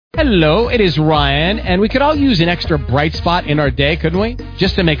Hello, it is Ryan, and we could all use an extra bright spot in our day, couldn't we?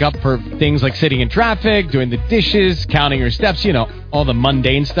 Just to make up for things like sitting in traffic, doing the dishes, counting your steps, you know, all the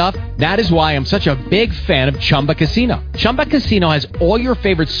mundane stuff. That is why I'm such a big fan of Chumba Casino. Chumba Casino has all your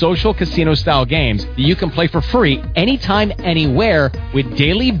favorite social casino-style games that you can play for free anytime, anywhere with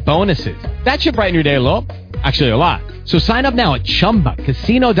daily bonuses. That should brighten your day a little. Actually, a lot. So sign up now at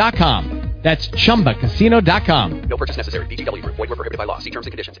ChumbaCasino.com. That's ChumbaCasino.com. No purchase necessary. VGW Group. Void where prohibited by law. See terms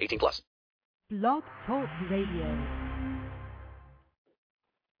and conditions. 18+. Blog Talk Radio.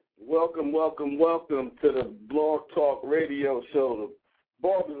 Welcome to the Blog Talk Radio Show, the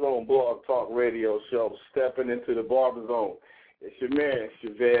BarberZone Blog Talk Radio Show. Stepping into the BarberZone. It's your man,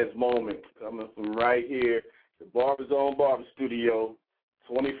 Chavez Moment, coming from right here, the BarberZone Barber Studio,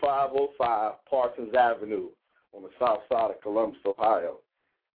 2505 Parsons Avenue on the south side of Columbus, Ohio.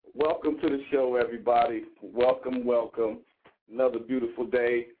 Welcome to the show, everybody. Welcome. Another beautiful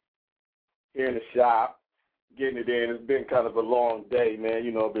day here in the shop, getting it in. It's been kind of a long day, man.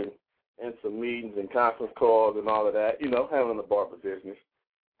 You know, I've been in some meetings and conference calls and all of that, you know, handling the barber business,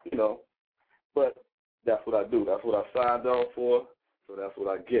 you know. But that's what I do. That's what I signed on for, so that's what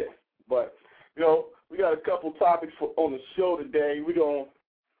I get. But, you know, we got a couple topics on the show today. We're going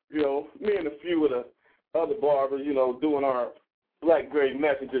to, you know, me and a few of the other barbers, you know, doing our Black Gray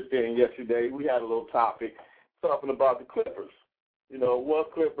Messenger thing yesterday. We had a little topic talking about the clippers. You know,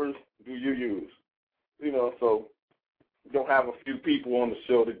 what clippers do you use? You know, so we're going to have a few people on the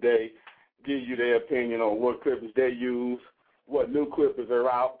show today give you their opinion on what clippers they use, what new clippers are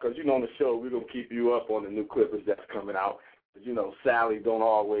out, because, you know, on the show we're going to keep you up on the new clippers that's coming out. Because, you know, Sally don't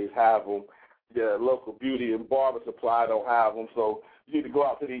always have them. The local beauty and barber supply don't have them. So you need to go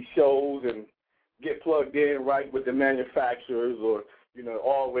out to these shows and get plugged in right with the manufacturers, or, you know,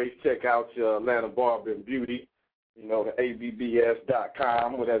 always check out your Atlanta Barber and Beauty, you know, the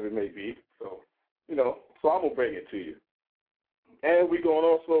ABBS.com, whatever it may be. So, you know, so I'm going to bring it to you. And we're going to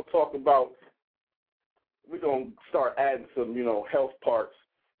also talk about, we're going to start adding some, you know, health parts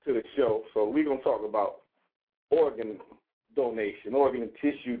to the show. So we're going to talk about organ donation, organ and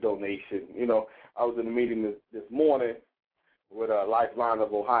tissue donation. You know, I was in a meeting this morning with Lifeline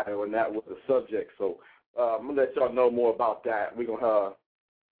of Ohio, and that was the subject. So I'm going to let y'all know more about that. We're going to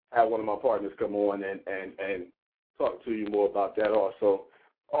have one of my partners come on and talk to you more about that also.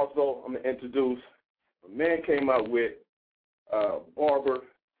 Also, I'm going to introduce, a man came out with a Barber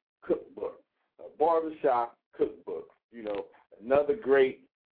Cookbook, a barbershop cookbook, you know, another great,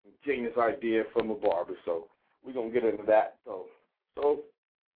 genius idea from a barber. So we're going to get into that. But,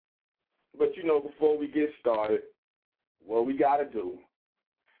 you know, before we get started, what we got to do,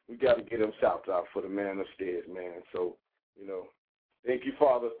 we got to get them shouts out for the man upstairs, man. So, you know, thank you,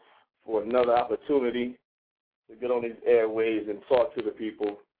 Father, for another opportunity to get on these airways and talk to the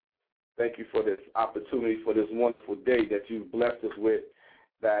people. Thank you for this opportunity, for this wonderful day that you've blessed us with,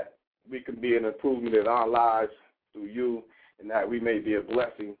 that we can be an improvement in our lives through you, and that we may be a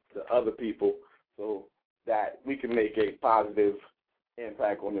blessing to other people so that we can make a positive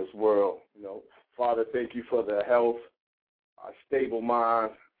impact on this world. You know, Father, thank you for the health, our stable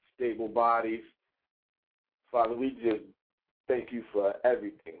minds, stable bodies. Father, we just thank you for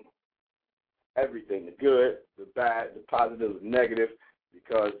everything, the good, the bad, the positive, the negative,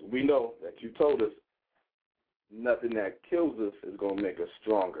 because we know that you told us nothing that kills us is going to make us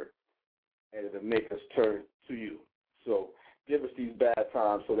stronger, and it'll make us turn to you. So give us these bad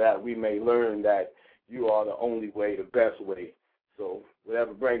times so that we may learn that you are the only way, the best way. So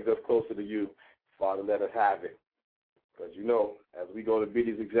whatever brings us closer to you, Father, let us have it. Because, you know, as we go to be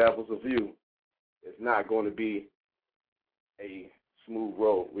these examples of you, it's not going to be a smooth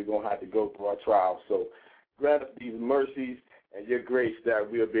road. We're going to have to go through our trials. So grant us these mercies and your grace that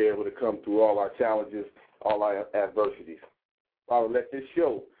we'll be able to come through all our challenges, all our adversities. Father, let this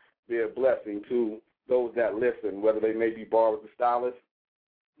show be a blessing to those that listen, whether they may be barbers or stylists,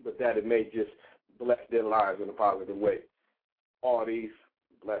 but that it may just bless their lives in a positive way. All these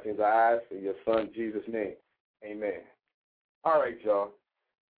blessings I ask in your Son, Jesus' name. Amen. All right, y'all.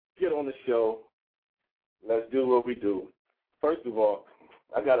 Get on the show. Let's do what we do. First of all,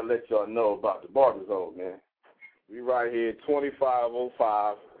 I got to let y'all know about the BarberZone, man. We right here,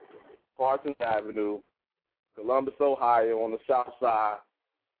 2505 Parsons Avenue, Columbus, Ohio, on the south side.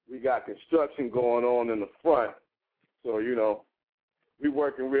 We got construction going on in the front. So, you know, we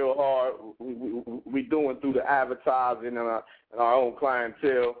working real hard. We doing through the advertising and our own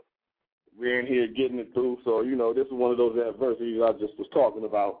clientele. We're in here getting it through. So, you know, this is one of those adversities I just was talking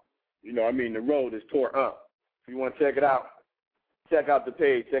about. You know, I mean, the road is tore up. If you want to check it out, check out the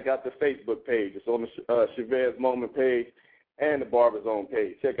page. Check out the Facebook page. It's on the Chavez Moment page. and the BarberZone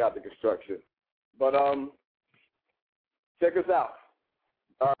page. Check out the construction. But check us out.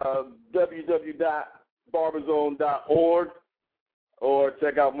 www.barberzone.org, or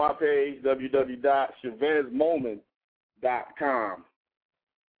check out my page, www.chavezmoment.com.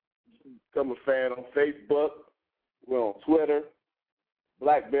 Become a fan on Facebook. We're on Twitter,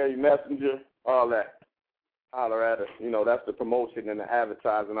 BlackBerry Messenger, all that. Holler at us. That's the promotion and the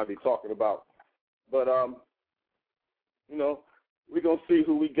advertising I be talking about. But, we're going to see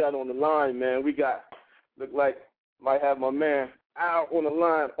who we got on the line, man. Look like might have my man Al on the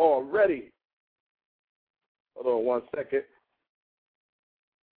line already. Hold on 1 second.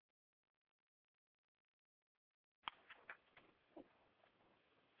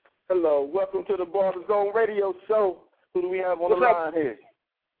 Hello, welcome to the BarberZone Radio Show. Who do we have on the line here?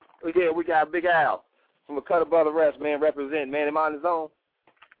 Yeah, we got Big Al from the Cut Above the Rest, man, representing, man. Am I on the zone?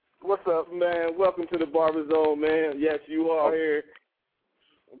 What's up, man? Welcome to the BarberZone, man. Yes, you are here.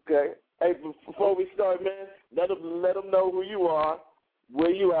 Okay. Hey, before we start, man, let them know who you are,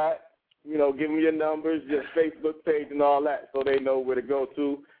 where you at. Give them your numbers, your Facebook page, and all that, so they know where to go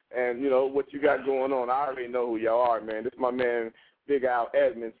to and what you got going on. I already know who y'all are, man. This is my man, Big Al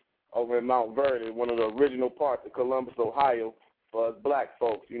Edmonds, over in Mount Vernon, one of the original parts of Columbus, Ohio, for us black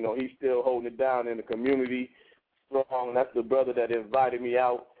folks. He's still holding it down in the community strong. That's the brother that invited me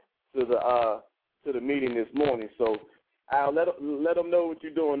out to the meeting this morning. So, Al, let them know what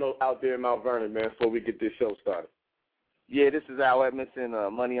you're doing out there in Mount Vernon, man, before we get this show started. Yeah, this is Al Edmondson,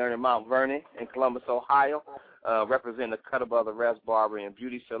 money earner Mount Vernon in Columbus, Ohio, representing the Cut Above the Rest Barber and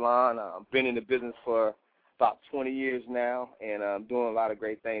Beauty Salon. I've been in the business for about 20 years now, and I'm doing a lot of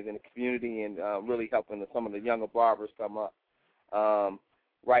great things in the community and really helping some of the younger barbers come up.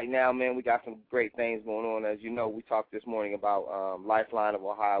 Right now, man, we got some great things going on. As you know, we talked this morning about Lifeline of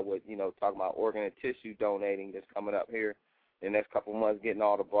Ohio with, talking about organ and tissue donating that's coming up here in the next couple of months, getting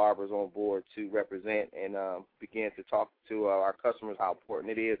all the barbers on board to represent and begin to talk to our customers how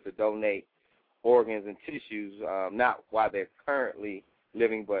important it is to donate organs and tissues, not while they're currently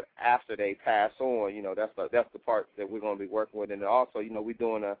living, but after they pass on. That's the part that we're going to be working with. And also, we're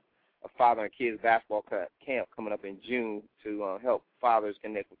doing a father and kids basketball camp coming up in June to help fathers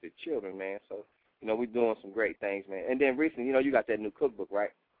connect with their children, man. So, we're doing some great things, man. And then recently, you got that new cookbook,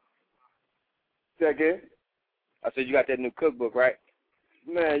 right? Say again? I said you got that new cookbook, right?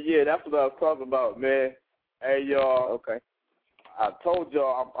 Man, yeah, that's what I was talking about, man. Hey, y'all. Okay. I told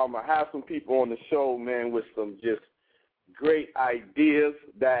y'all I'm going to have some people on the show, man, with some just great ideas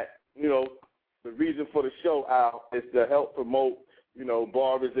that, the reason for the show, Al, is to help promote,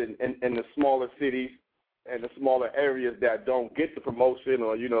 barbers in the smaller cities and the smaller areas that don't get the promotion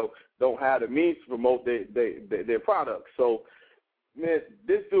or, don't have the means to promote their products. So, man,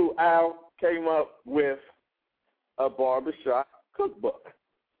 this dude, Al, came up with a barbershop cookbook.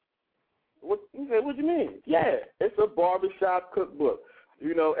 What do you mean? Yeah, it's a barbershop cookbook.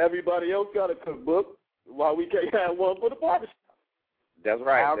 Everybody else got a cookbook. Why we can't have one for the barbershop? That's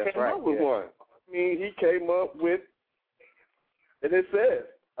right. Al That's came right. up with one. I mean, he came up with, and it says,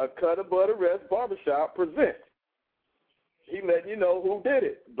 a Cut Above the Rest Barbershop presents. He let you know who did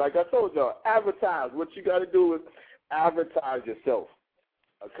it. Like I told y'all, advertise. What you got to do is advertise yourself.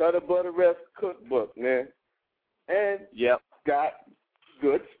 A Cut Above the Rest cookbook, man. And got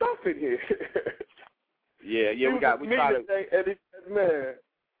good stuff in here. we tried to. And he said, man,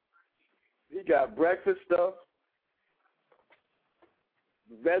 he got breakfast stuff,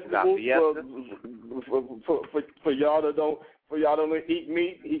 vegetables for y'all that don't eat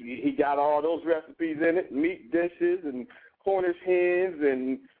meat. He got all those recipes in it, meat dishes and Cornish hens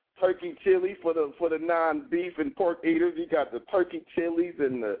and turkey chili for the non-beef and pork eaters. He got the turkey chilies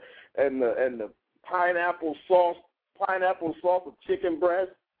and the pineapple sauce with chicken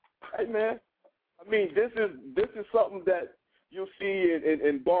breast. Hey man, I mean this is something that you'll see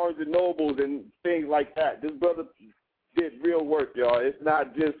in Barnes and Nobles and things like that. This brother did real work, y'all. It's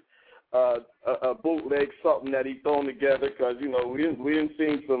not just a bootleg something that he thrown together because we didn't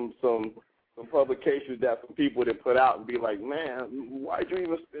see some publications that some people that put out and be like, man, why'd you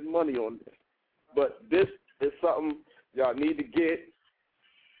even spend money on this? But this is something y'all need to get.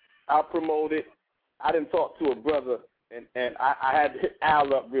 I'll promote it. I didn't talk to a brother, and I had to hit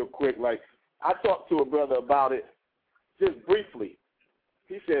Al up real quick. Like, I talked to a brother about it just briefly.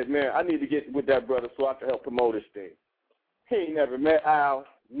 He said, man, I need to get with that brother so I can help promote this thing. He ain't never met Al,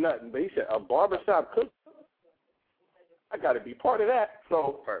 nothing. But he said, a barbershop cook? I got to be part of that.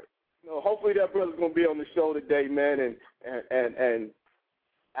 So, hopefully that brother's going to be on the show today, man. And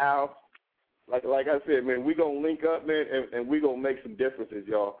Al, like I said, man, we're going to link up, man, and we're going to make some differences,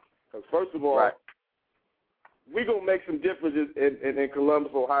 y'all. Because first of all, we going to make some differences in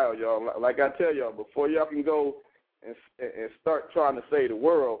Columbus, Ohio, y'all. Like I tell y'all, before y'all can go and start trying to save the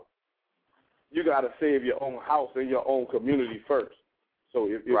world, you got to save your own house and your own community first. So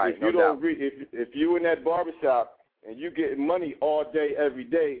if you don't if you in that barbershop and you getting money all day, every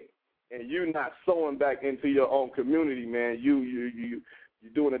day, and you're not sewing back into your own community, man, you're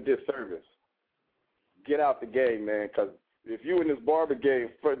doing a disservice. Get out the game, man, because if you in this barber game,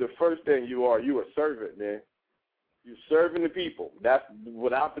 the first thing you a servant, man. You're serving the people. That's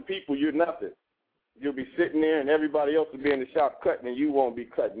without the people, you're nothing. You'll be sitting there, and everybody else will be in the shop cutting, and you won't be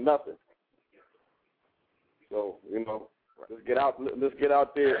cutting nothing. So let's get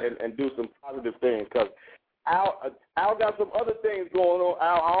out there and do some positive things. Because Al got some other things going on.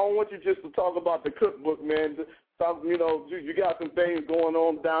 Al, I don't want you just to talk about the cookbook, man. You got some things going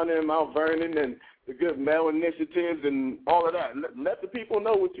on down there in Mount Vernon and the good male initiatives and all of that. Let the people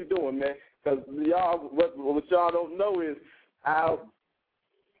know what you're doing, man. Because what y'all don't know is Al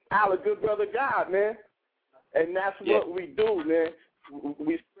a good brother God, man. And that's what we do, man.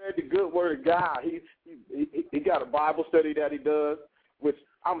 We spread the good word of God. He got a Bible study that he does, which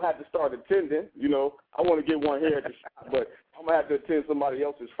I'm going to have to start attending. I want to get one here at the shop, but I'm going to have to attend somebody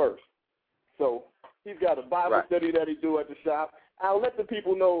else's first. So he's got a Bible study that he do at the shop. I'll let the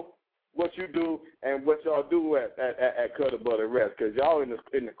people know what you do and what y'all do at Cut Above the Rest, because y'all in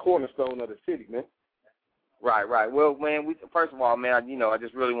the cornerstone of the city, man. Right. Well, man, first of all, man, I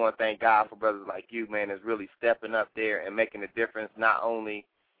just really want to thank God for brothers like you, man, that's really stepping up there and making a difference not only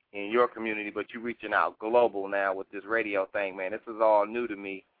in your community, but you reaching out global now with this radio thing, man. This is all new to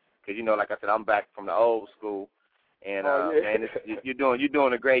me because, like I said, I'm back from the old school, and man, you're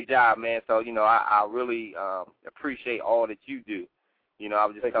doing a great job, man. So, I really appreciate all that you do. I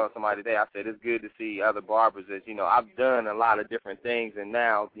was just telling somebody today, I said it's good to see other barbers that, I've done a lot of different things, and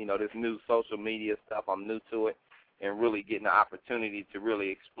now, this new social media stuff, I'm new to it and really getting the opportunity to really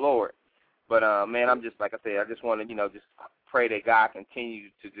explore it. But, man, I'm just, like I said, I just want to, just pray that God continue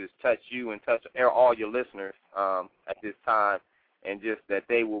to just touch you and touch all your listeners at this time, and just that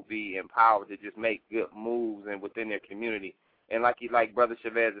they will be empowered to just make good moves and within their community. And like Brother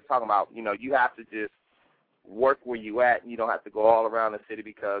Chavez is talking about, you have to just work where you at, and you don't have to go all around the city,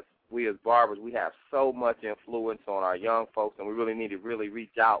 because we as barbers, we have so much influence on our young folks, and we really need to really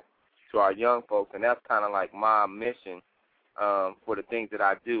reach out to our young folks, and that's kind of like my mission for the things that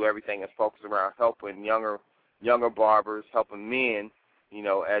I do. Everything is focused around helping younger barbers, helping men.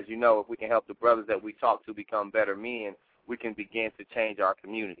 As you know, if we can help the brothers that we talk to become better men, we can begin to change our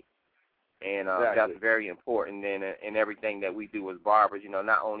community. And that's very important in everything that we do as barbers.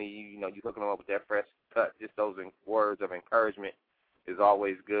 Not only you hooking them up with that fresh cut, just those words of encouragement is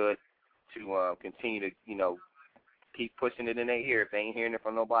always good to continue to keep pushing it in their ear. If they ain't hearing it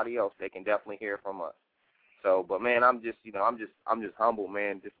from nobody else, they can definitely hear it from us. So, but man, I'm just humbled,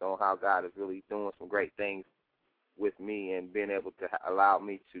 man, just on how God is really doing some great things with me and being able to allow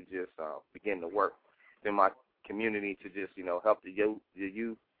me to just begin to work in my community to just help the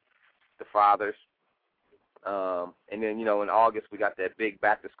youth, the fathers, and then in August we got that big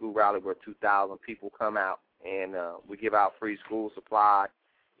back to school rally where 2,000 people come out, and we give out free school supply.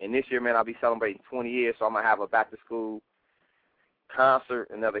 And this year, man, I'll be celebrating 20 years, so I'm gonna have a back to school concert,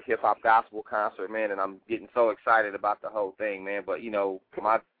 another hip hop gospel concert, man, and I'm getting so excited about the whole thing, man. But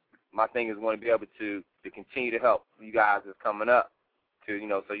my thing is going to be able to continue to help you guys that's coming up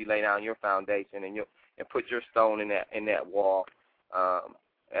to so you lay down your foundation and put your stone in that wall.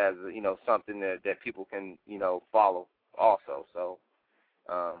 As something that people can follow also. So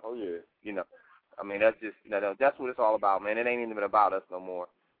I mean, that's just that's what it's all about, man. It ain't even about us no more.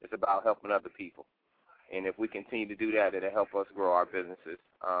 It's about helping other people, and if we continue to do that, it'll help us grow our businesses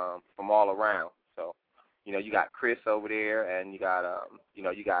from all around. So you got Chris over there, and you got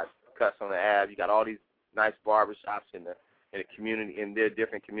you got Cuts on the Ave. You got all these nice barbershops in the community, in their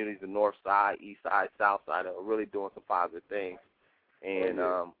different communities, the North Side, East Side, South Side, that are really doing some positive things. And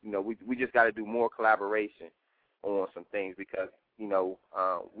we just got to do more collaboration on some things, because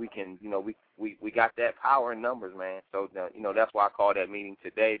we can we got that power in numbers, man. So that's why I called that meeting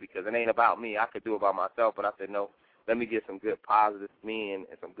today, because it ain't about me. I could do it by myself, but I said no. Let me get some good positive men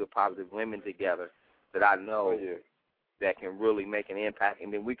and some good positive women together that I know that can really make an impact,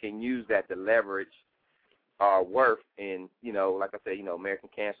 and then we can use that to leverage our worth in like I said, American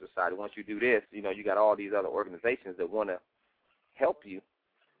Cancer Society. Once you do this, you got all these other organizations that want to help you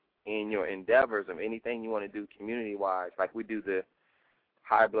in your endeavors of anything you want to do community-wise. Like we do the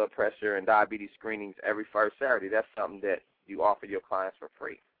high blood pressure and diabetes screenings every first Saturday. That's something that you offer your clients for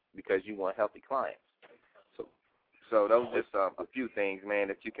free because you want healthy clients. So those are just a few things, man,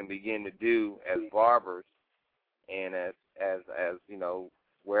 that you can begin to do as barbers And as you know,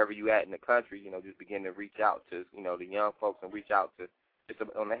 wherever you at in the country, just begin to reach out to, the young folks and reach out to just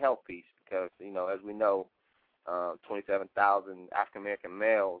on the health piece because, as we know, 27,000 African-American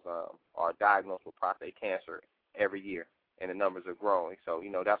males are diagnosed with prostate cancer every year, and the numbers are growing. So,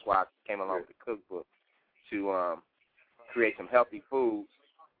 that's why I came along with the cookbook to create some healthy foods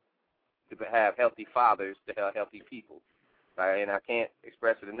to have healthy fathers to have healthy people. Right? And I can't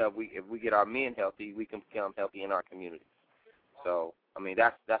express it enough. If we get our men healthy, we can become healthy in our community. So, I mean,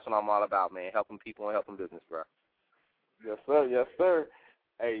 that's what I'm all about, man, helping people and helping business, bro. Yes, sir. Yes, sir.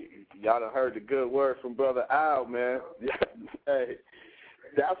 Hey, y'all done heard the good word from Brother Al, man. Hey,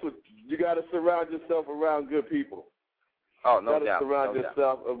 that's what you got to surround yourself around good people. Oh, no doubt. You got to surround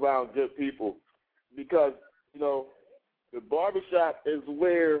yourself around good people because, the barbershop is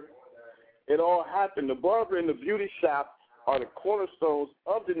where it all happened. The barber and the beauty shop are the cornerstones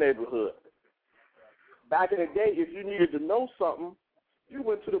of the neighborhood. Back in the day, if you needed to know something, you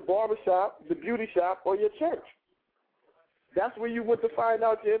went to the barber shop, the beauty shop, or your church. That's where you went to find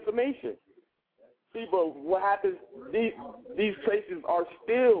out your information. See, but what happens, these places are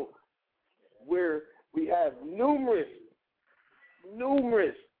still where we have numerous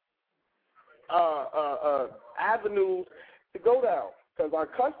avenues to go down. Because our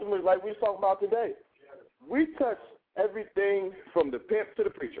customers, like we were talking about today, we touch everything from the pimp to the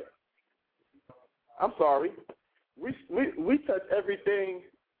preacher. I'm sorry. We touch everything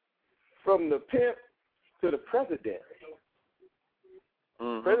from the pimp to the president.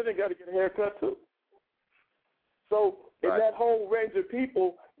 Mm-hmm. President got to get a haircut too. So in that whole range of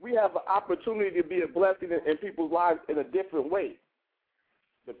people, we have an opportunity to be a blessing in people's lives in a different way.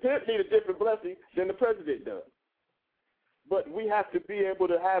 The pimp needs a different blessing than the president does. But we have to be able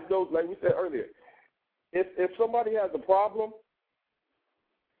to have those, like we said earlier. If somebody has a problem,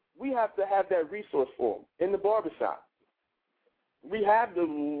 we have to have that resource for them in the barbershop. We have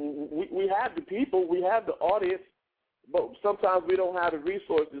the people, we have the audience, but sometimes we don't have the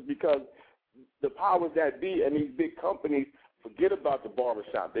resources because the powers that be and these big companies forget about the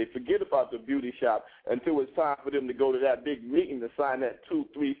barbershop. They forget about the beauty shop until it's time for them to go to that big meeting to sign that $2,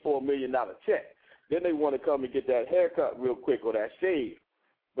 $3, $4 million check. Then they want to come and get that haircut real quick or that shave.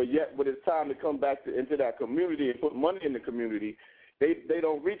 But yet when it's time to come back into that community and put money in the community, they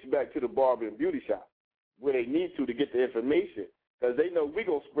don't reach back to the barber and beauty shop where they need to get the information because they know we're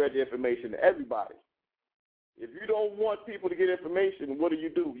going to spread the information to everybody. If you don't want people to get information, what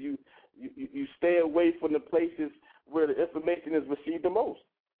do? You stay away from the places where the information is received the most,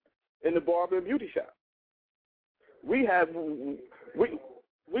 in the barber and beauty shop. We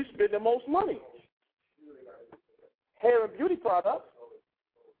spend the most money. Hair and beauty products.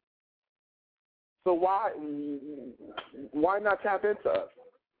 So why not tap into us?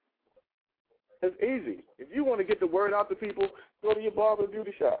 It's easy. If you want to get the word out to people, go to your barber and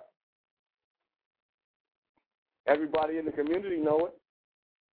beauty shop. Everybody in the community know it.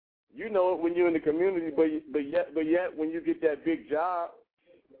 You know it when you're in the community, but yet when you get that big job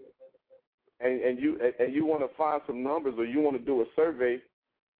and you want to find some numbers or you want to do a survey,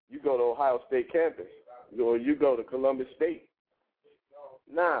 you go to Ohio State campus or you go to Columbus State.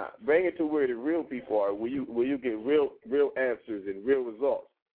 Nah, bring it to where the real people are, where you get real answers and real results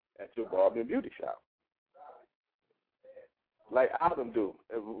at your barber and beauty shop. Like Adam do,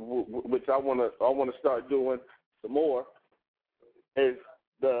 which I want to start doing some more, is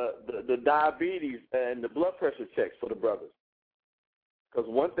the diabetes and the blood pressure checks for the brothers. Because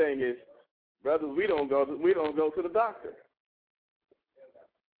one thing is, brothers, we don't go to the doctor.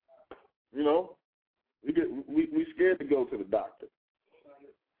 We scared to go to the doctor.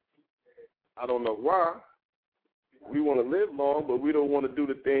 I don't know why. We want to live long, but we don't want to do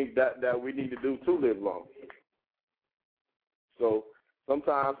the things that we need to do to live long. So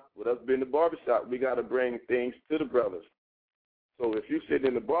sometimes, with us being in the barbershop, we got to bring things to the brothers. So if you sit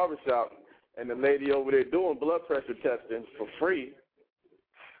in the barbershop and the lady over there doing blood pressure testing for free,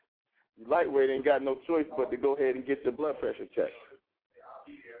 you lightweight ain't got no choice but to go ahead and get your blood pressure checked.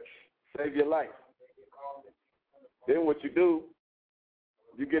 Save your life. Then what you do,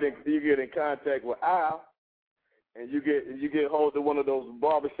 you get in contact with Al, and you get hold of one of those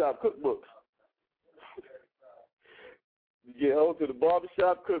barbershop cookbooks. You get hold of the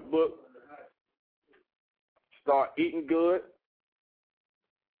barbershop cookbook, start eating good,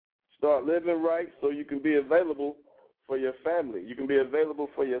 start living right so you can be available for your family. You can be available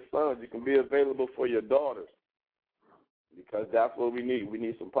for your sons. You can be available for your daughters. Because that's what we need. We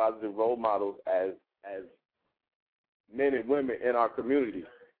need some positive role models as men and women in our community.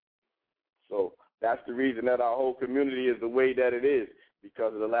 So that's the reason that our whole community is the way that it is,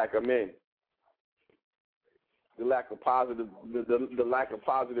 because of the lack of men. the lack of positive the lack of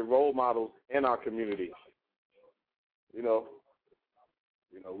positive role models in our community. You know,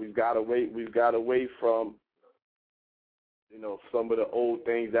 we've got away from some of the old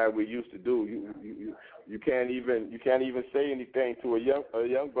things that we used to do. You can't even say anything to a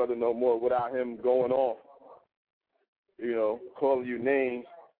young brother no more without him going off. Calling you names.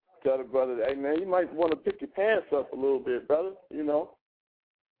 Tell the brother, hey man, you might want to pick your pants up a little bit, brother.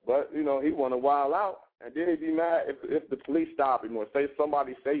 But he want to wild out, and then he'd be mad if the police stop him or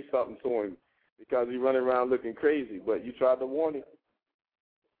somebody say something to him because he's running around looking crazy. But you tried to warn him.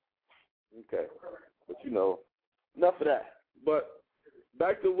 Okay, but enough of that. But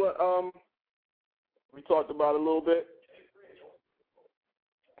back to what we talked about a little bit.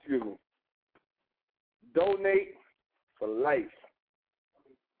 Excuse me. Donate for life.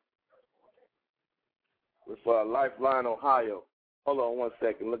 With Lifeline Ohio. Hold on 1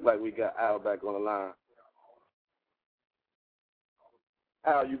 second. Look like we got Al back on the line.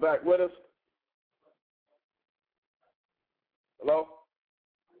 Al, you back with us? Hello?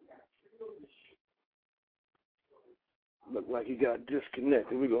 Look like he got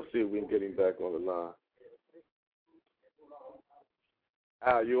disconnected. We're going to see if we can get him back on the line.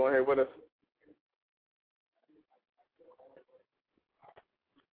 Al, you on here with us?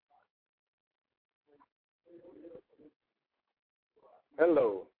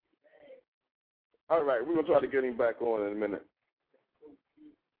 Hello. All right, we're going to try to get him back on in a minute.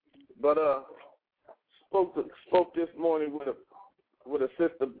 But spoke this morning with a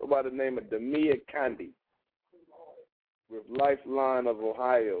sister by the name of Demia Candy with Lifeline of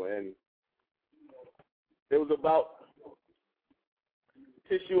Ohio, and it was about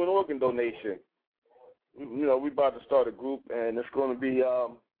tissue and organ donation. We about to start a group, and it's going to be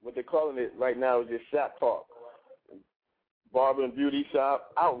what they're calling it right now is just Shop Talk, Barber and Beauty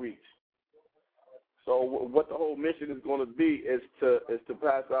Shop Outreach. So what the whole mission is going to be is to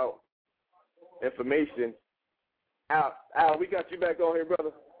pass out information. Al, we got you back on here,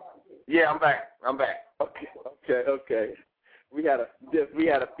 brother. Yeah, I'm back. Okay. We had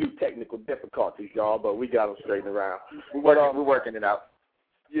a few technical difficulties, y'all, but we got them straightened around. We're working it out.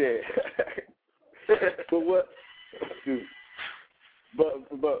 Yeah. But what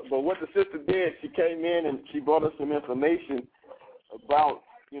the sister did, she came in and she brought us some information about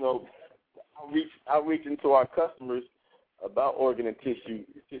outreaching to our customers about organ and tissue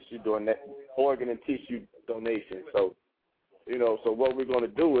donation. So so what we're going to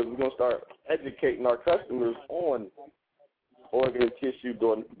do is we're going to start educating our customers on organ and tissue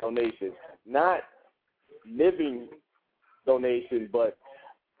donations, not living donation, but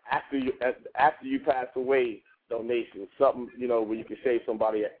after you pass away donation, something where you can save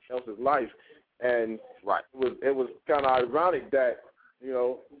somebody else's life. And right, it was kind of ironic that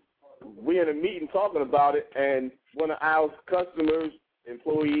we in a meeting talking about it, and one of our customers,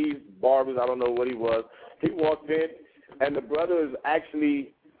 employees, barbers, I don't know what he was, he walked in, and the brother is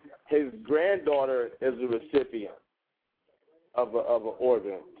actually, his granddaughter is a recipient of an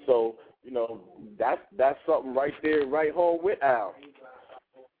organ. So that's something right there, right home with Al.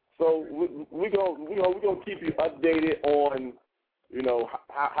 So we're gonna keep you updated on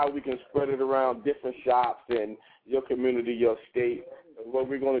how we can spread it around different shops in your community, your state. And what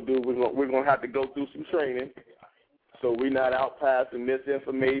we're gonna do, we're gonna have to go through some training, so we're not out passing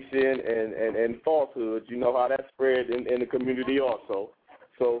misinformation and falsehoods. You know how that's spread in the community also.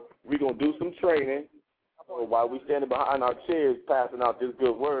 So we're gonna do some training. So while we're standing behind our chairs passing out this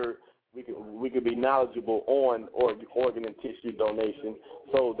good word, we can be knowledgeable on organ and tissue donation,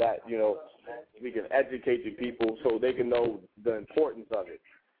 so that we can educate the people so they can know the importance of it.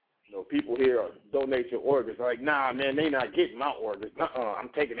 People here donate your organs. They're like, nah, man, they not getting my organs. I'm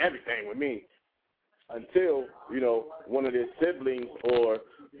taking everything with me. Until one of their siblings or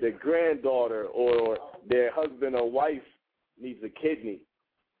their granddaughter or their husband or wife needs a kidney,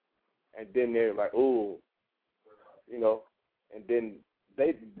 and then they're like, ooh, and then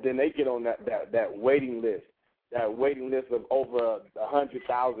they get on that waiting list of over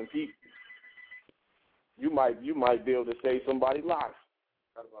 100,000 people. You might be able to save somebody's life.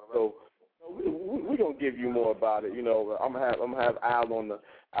 So we're gonna give you more about it. I'm gonna have Al on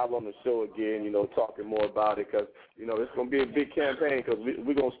the show again. Talking more about it, because it's gonna be a big campaign, because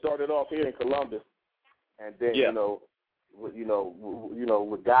we're gonna start it off here in Columbus, and then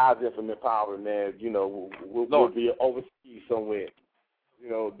with God's infinite power, man, we'll be overseas somewhere,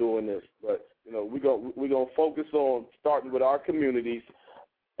 doing this. But we're gonna focus on starting with our communities,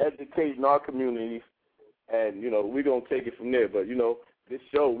 educating our communities, and we're gonna take it from there. But this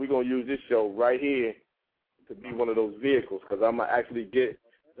show, we're gonna use this show right here to be one of those vehicles, because I'm gonna actually get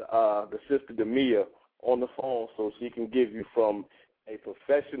the sister Demia on the phone so she can give you from a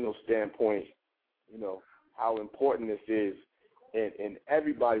professional standpoint, how important this is in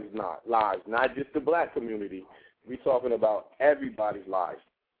everybody's lives, not just the black community. We're talking about everybody's lives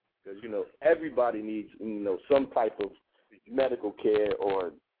because, everybody needs, some type of medical care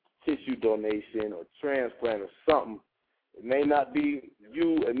or tissue donation or transplant or something. It may not be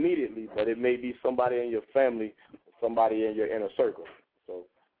you immediately, but it may be somebody in your family, somebody in your inner circle. So,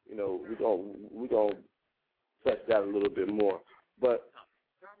 we're gonna touch that a little bit more. But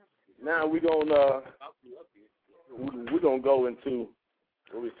now we're gonna go into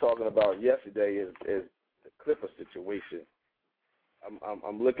what we were talking about yesterday is the Clipper situation.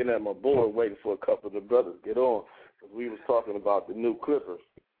 I'm looking at my board waiting for a couple of the brothers to get on because we was talking about the new Clippers.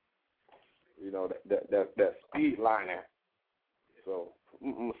 That speed liner. So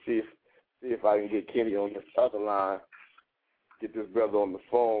I'm gonna see if I can get Kenny on this other line, get this brother on the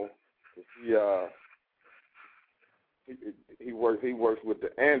phone. He works with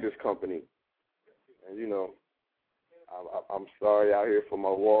the Anders company, and I'm sorry out here for my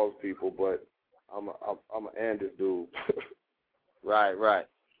Walls people, but I'm an Anders dude. Right.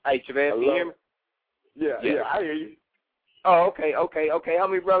 Hey, Chavez, can you hear me? Yeah, I hear you. Oh, okay. How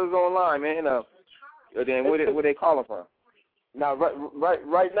many brothers online, man? Then where they calling from? Now,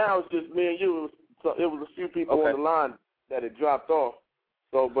 right now it's just me and you. It was a few people on the line that had dropped off.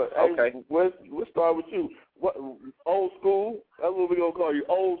 So, but hey, we'll start with you. What old school? That's what we're gonna call you,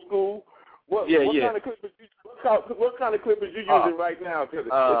 old school. What kind of clippers? What kind of clippers you using right now? Because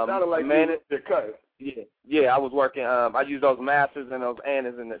it sounded like they're cut. Yeah. I was working. I use those Masters and those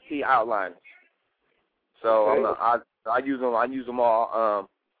Anders and the T outliners. So I use them. I use them all.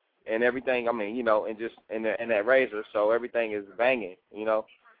 And everything. I mean, and just in that razor. So everything is banging.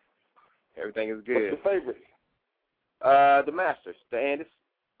 Everything is good. What's your favorite? The Masters, the Anders.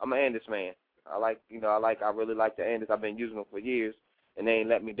 I'm an Anders man. I really like the Anders. I've been using them for years, and they ain't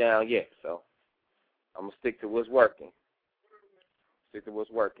let me down yet. So I'm gonna stick to what's working.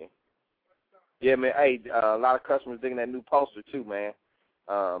 Yeah, man. Hey, a lot of customers digging that new poster too, man.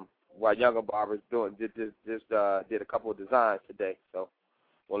 While younger barbers did a couple of designs today. So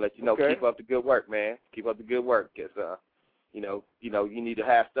we'll let you know. Keep up the good work, man. Keep up the good work, cause you need to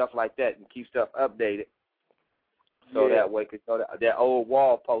have stuff like that and keep stuff updated. So that way, cause that old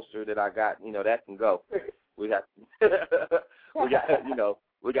wall poster that I got, that can go. We got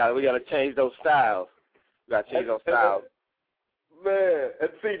to change those styles. We got to change those styles. Man, and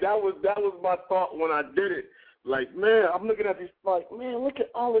see, that was my thought when I did it. Like, man, I'm looking at these, like, man, look at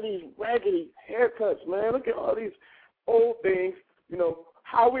all of these raggedy haircuts, man. Look at all these old things.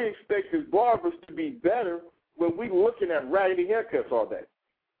 How we expect as barbers to be better when we looking at raggedy haircuts all day.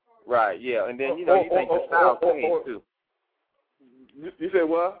 Right, yeah, and then, you think the styles change, too. You said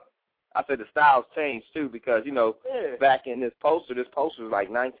what? I said the styles changed, too, because, back in this poster was like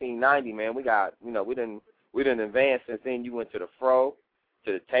 1990, man. We got, we didn't advance since then. You went to the fro,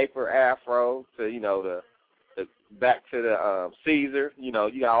 to the taper afro, to, the back to the Caesar. You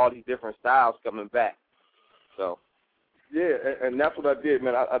got all these different styles coming back. So. Yeah, and that's what I did,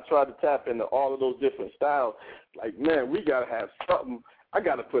 man. I tried to tap into all of those different styles. Like, man, we got to have something. I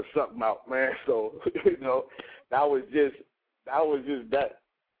got to put something out, man. So, that was just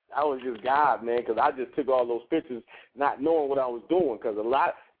God, man, because I just took all those pictures not knowing what I was doing. Because a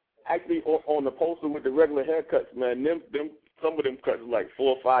lot, actually, on the poster with the regular haircuts, man, some of them cuts were like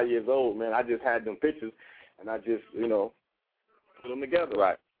 4 or 5 years old, man. I just had them pictures, and I just, put them together.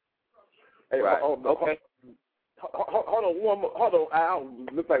 Right. Hey, right. Okay. Hold on, Al.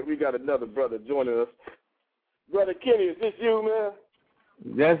 Looks like we got another brother joining us. Brother Kenny, is this you, man?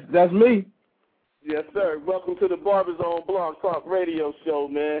 That's me. Yes, sir. Welcome to the BarberZone Blog Talk Radio Show,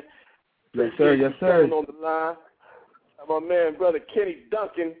 man. Yes, sir. Yes, sir. On the line, my man, brother Kenny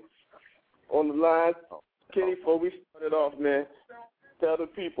Duncan, on the line. Kenny, before we start it off, man, tell the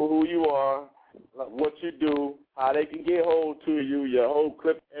people who you are, what you do, how they can get hold to you, your whole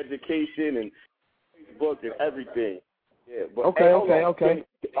clip education and book and everything. Yeah. But, okay.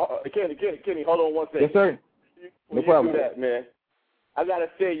 Kenny, hold on one second. Yes, sir. No problem. Do that, man. I gotta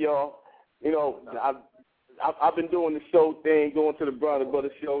say, y'all, I've been doing the show thing, going to the Brother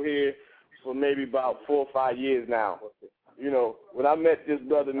show here for maybe about 4 or 5 years now. When I met this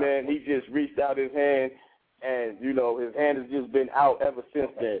brother, man, he just reached out his hand, and his hand has just been out ever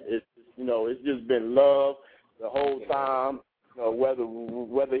since then. It's just been love the whole time.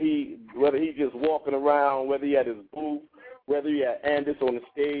 Whether he just walking around, whether he had his booth, whether he had Anders on the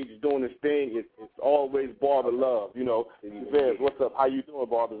stage doing his thing, it's always Barber love. Vez, what's up? How you doing,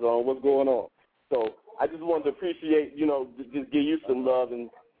 BarberZone? What's going on? So I just wanted to appreciate, just give you some love and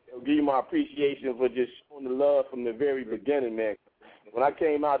give you my appreciation for just showing the love from the very beginning, man. When I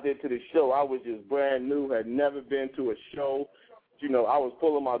came out there to the show, I was just brand new, had never been to a show. You know, I was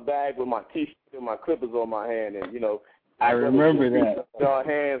pulling my bag with my T-shirt and my clippers on my hand, and, you know, I remember that. Our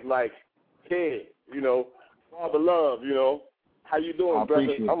hands like, kid, you know, Barber Love, you know, how you doing,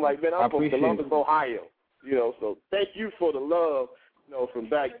 brother? I'm like, man, I'm from Columbus, Ohio, you know, so thank you for the love, you know, from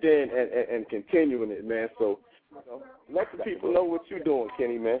back then and continuing it, man. So, you know, let the people know what you're doing,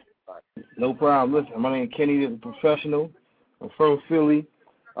 Kenny, man. No problem. Listen, my name is Kenny, the professional. I'm from Philly.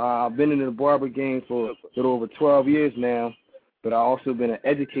 I've been in the barber game for a little over 12 years now, but I've also been an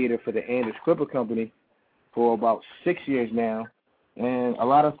educator for the Anders Clipper Company for about 6 years now. And a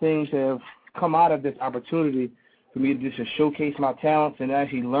lot of things have come out of this opportunity for me to just showcase my talents and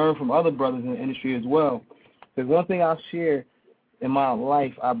actually learn from other brothers in the industry as well. Because one thing I'll share in my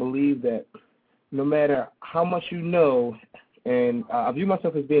life, I believe that no matter how much you know, and I view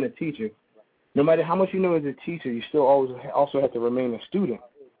myself as being a teacher, no matter how much you know as a teacher, you still always also have to remain a student.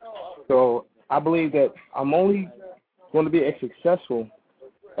 So I believe that I'm only going to be as successful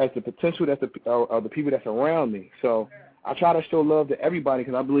as the potential that the people that's around me. So I try to show love to everybody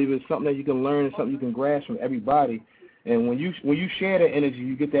because I believe it's something that you can learn and something you can grasp from everybody. And when you share that energy,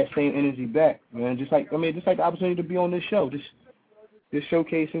 you get that same energy back, man. Just like the opportunity to be on this show, just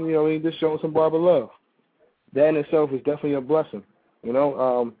showcasing, you know, just showing some barber love. That in itself is definitely a blessing, you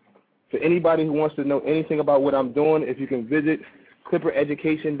know. For anybody who wants to know anything about what I'm doing, if you can visit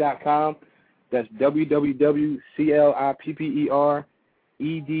clippereducation.com, that's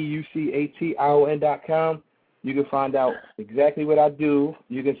www.clippereducation.com. You can find out exactly what I do.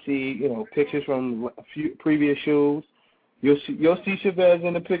 You can see, you know, pictures from a few previous shows. You'll see Chavez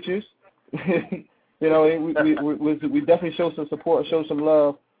in the pictures. You know, we definitely show some support, show some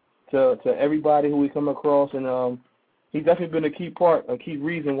love to everybody who we come across, and he's definitely been a key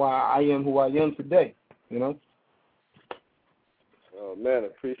reason why I am who I am today, you know. Oh, man, I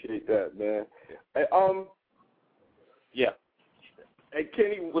appreciate that, man. Hey, yeah. Hey,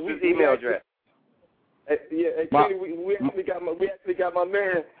 Kenny, what's his email address? Hey, Kenny, we actually got my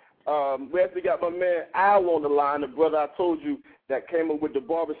man Al on the line, the brother I told you that came up with the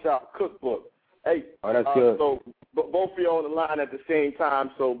barbershop cookbook. Hey, that's good. So both of y'all on the line at the same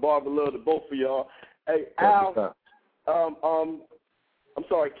time. So Barber love to both of y'all. Hey, Al, I'm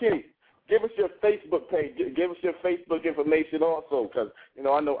sorry, Kenny. Give us your Facebook page. Give us your Facebook information also, because you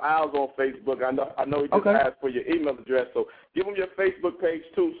know I know Al's on Facebook. I know he just asked for your email address. So give him your Facebook page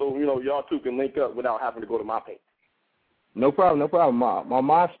too, so you know y'all two can link up without having to go to my page. No problem. My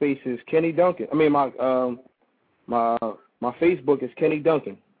MySpace is Kenny Duncan. I mean my Facebook is Kenny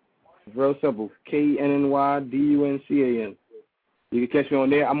Duncan. It's real simple. KENNYDUNCAN. You can catch me on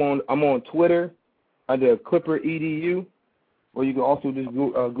there. I'm on Twitter under Clipper EDU. Or you can also just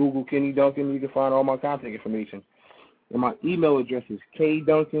Google Kenny Duncan. You can find all my contact information. And my email address is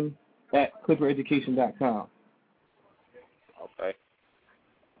kduncan@clippereducation.com. Okay.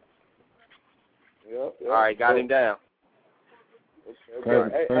 Yep. All right, got him down.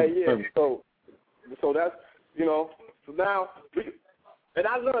 Okay. Hey, so that's, you know, so now, and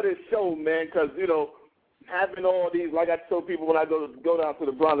I love this show, man, because, you know, having all these, like I tell people when I go down to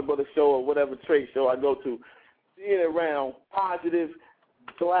the Bronner Brothers show or whatever trade show I go to, being around positive,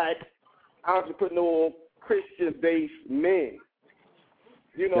 black, entrepreneurial, Christian-based men.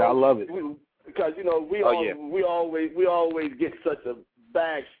 You know, yeah, I love it. Because you know we always get such a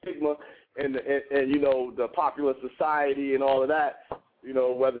bad stigma in you know the popular society and all of that. You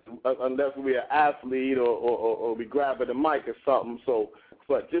know, whether unless we're an athlete or we grab at the mic or something. So,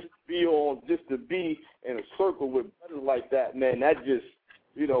 but just to be in a circle with brothers like that, man, that just,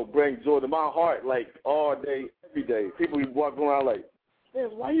 you know, brings joy to my heart, like all day, every day. People be walking around like, man,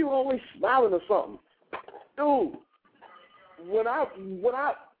 why you always smiling or something? Dude, when I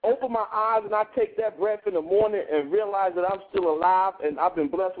open my eyes and I take that breath in the morning and realize that I'm still alive and I've been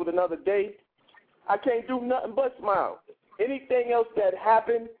blessed with another day, I can't do nothing but smile. Anything else that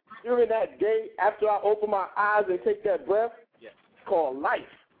happened during that day after I open my eyes and take that breath, it's called life.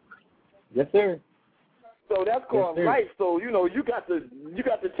 Yes, sir. So that's called life. So, you know, you got to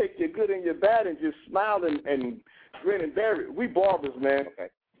take your good and your bad and just smile and grin and bear it. We barbers, man. Okay.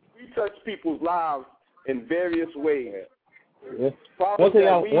 We touch people's lives in various ways. Yeah. One thing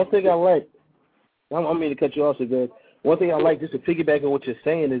I like, I don't mean to cut you off, so one thing I like, just to piggyback on what you're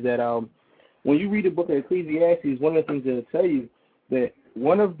saying, is that when you read the book of Ecclesiastes, one of the things that it'll tell you that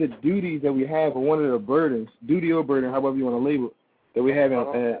one of the duties that we have, or one of the burdens, duty or burden, however you want to label it, that we have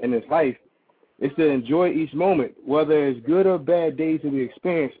in this life, is to enjoy each moment, whether it's good or bad days that we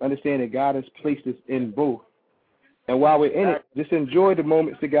experience. Understand that God has placed us in both. And while we're in it, just enjoy the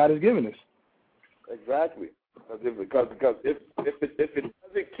moments that God has given us. Exactly. Because if it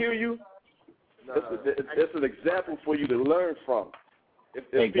doesn't kill you, it's an example for you to learn from. If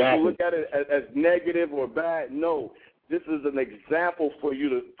people look at it as negative or bad, no. This is an example for you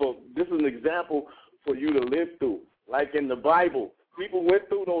to live through. Like in the Bible, people went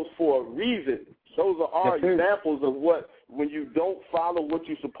through those for a reason. Those are our examples of what, when you don't follow what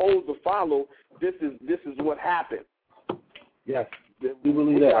you're supposed to follow, this is what happened. Yes, we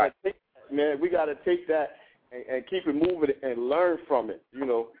believe that. We got to take that and keep it moving and learn from it. You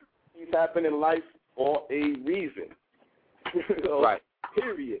know, things happen in life for a reason. Right.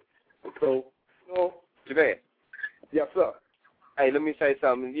 Period. So, Javed. Yes, sir. Hey, let me say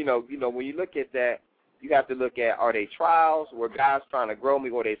something. You know, when you look at that, you have to look at, are they trials where God's trying to grow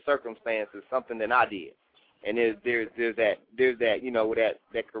me, or they circumstances, something that I did? And there's that, you know, with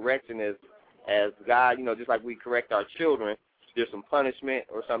that correction as God, you know, just like we correct our children, there's some punishment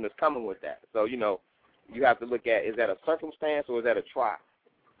or something that's coming with that. So, you know, you have to look at, is that a circumstance or is that a trial?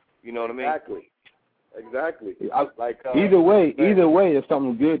 You know what I mean? Exactly. Either way, there's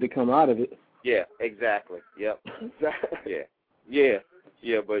something good to come out of it. Yeah, exactly. Yep. Yeah,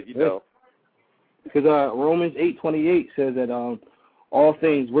 but you know. Because Romans 8:28 says that all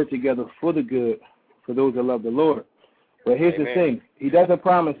things work together for the good for those that love the Lord. But here's the thing. He doesn't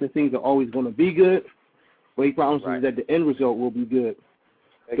promise that things are always going to be good, but he promises that the end result will be good.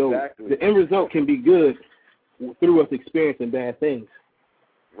 Exactly. So the end result can be good through us experiencing bad things.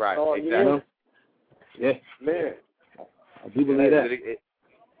 Right, exactly. Yeah. Man. I do believe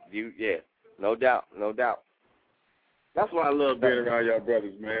that. No doubt. That's why I love being around y'all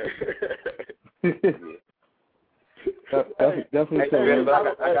brothers, man. Definitely.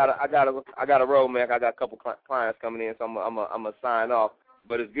 I got a roll, man. I got a couple clients coming in, so I'm gonna sign off.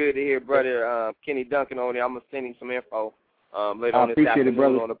 But it's good to hear, brother Kenny Duncan on there. I'm gonna send him some info later on this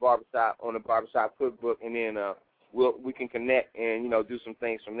afternoon on the barbershop cookbook, and then we can connect and, you know, do some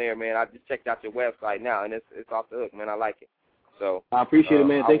things from there, man. I just checked out your website now, and it's off the hook, man. I like it. So I appreciate it,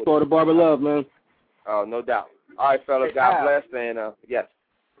 man. Thanks for all the barber love, man. Oh, no doubt. All right, fellas. God bless, and yes.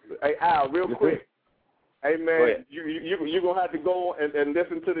 Hey, Al, real quick. Hey, man, you're gonna have to go and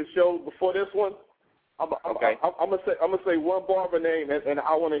listen to the show before this one. I'm gonna say one barber name, and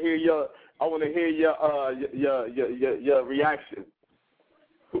I want to hear your reaction.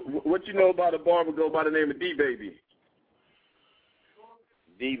 What you know about a barber go by the name of D-Baby?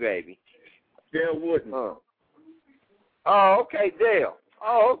 D-Baby. Dale Wooden. Oh, okay, Dale.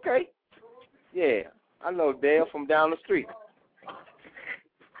 Oh, okay. Yeah, I know Dale from down the street.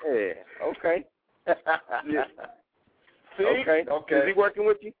 Yeah, okay. Yeah. See? Okay. Is he working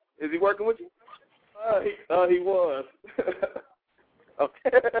with you? He was.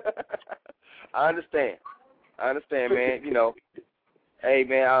 Okay. I understand, man. You know, hey,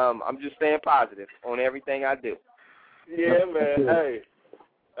 man, I'm just staying positive on everything I do. Yeah, man.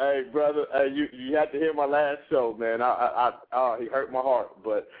 Hey, brother. Hey, you had to hear my last show, man. He hurt my heart,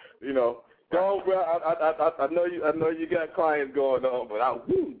 but you know, bro. I know you got clients going on, but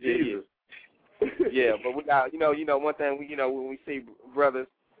Jesus. Yeah, but we got, you know, one thing when we see brothers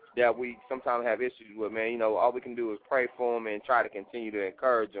that we sometimes have issues with, man, you know, all we can do is pray for them and try to continue to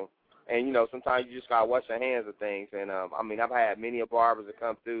encourage them. And, you know, sometimes you just got to wash your hands of things. And, I mean, I've had many barbers that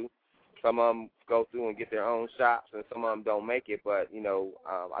come through. Some of them go through and get their own shops, and some of them don't make it. But, you know,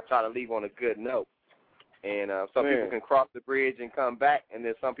 I try to leave on a good note. And some people can cross the bridge and come back, and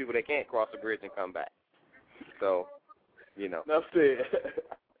there's some people that can't cross the bridge and come back. So, you know. That's it.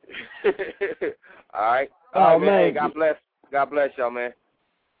 All right. Oh, man. Hey, God bless. God bless y'all, man.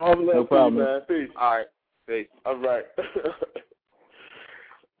 No problem, man. Peace. All right. Peace. All right.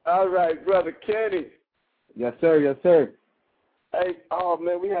 All right, brother Kenny. Yes, sir. Hey,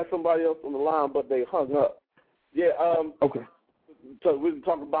 man, we had somebody else on the line, but they hung up. Yeah. Okay. So we can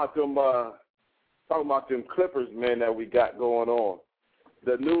talk about them clippers, man, that we got going on.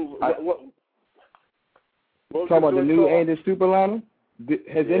 The new talking about the new Andes Superliner.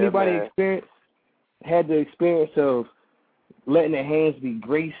 Has anybody had the experience of letting their hands be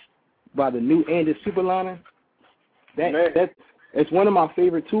graced by the new Andes Superliner? It's one of my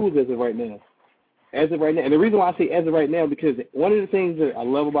favorite tools as of right now. And the reason why I say as of right now, because one of the things that I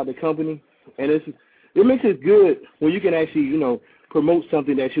love about the company, and it makes it good when you can actually, you know, promote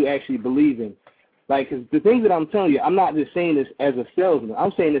something that you actually believe in. Like, 'cause the things that I'm telling you, I'm not just saying this as a salesman.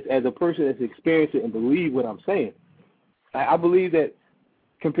 I'm saying this as a person that's experienced it and believe what I'm saying. I believe that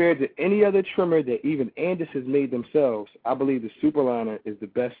compared to any other trimmer that even Andes has made themselves, I believe the Superliner is the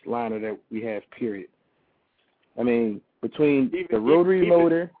best liner that we have, period. I mean, between the rotary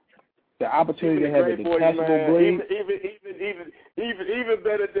motor the opportunity to have a detachable blade. Even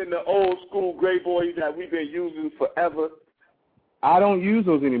better than the old school gray boys that we've been using forever. I don't use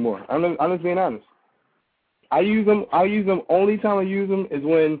those anymore. I'm just being honest. I use them. Only time I use them is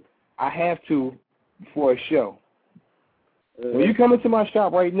when I have to for a show. When you come into my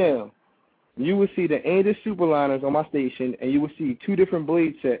shop right now, you will see the Andis Superliners on my station, and you will see 2 different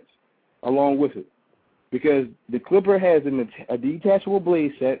blade sets along with it. Because the Clipper has a detachable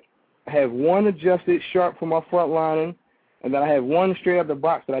blade set. I have one adjusted sharp for my front lining, and then I have one straight out the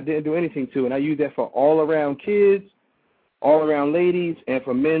box that I didn't do anything to, and I use that for all-around kids, all-around ladies, and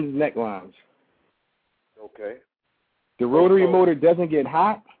for men's necklines. Okay. The rotary motor doesn't get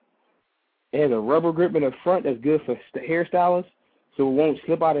hot. It has a rubber grip in the front that's good for hairstylists, so it won't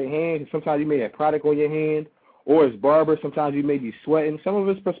slip out of your hand. Sometimes you may have product on your hand, or as barber, sometimes you may be sweating. Some of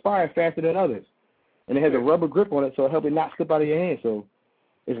us perspire faster than others. And it has a rubber grip on it, so it helps it not slip out of your hand. So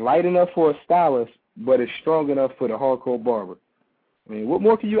it's light enough for a stylist, but it's strong enough for the hardcore barber. I mean, what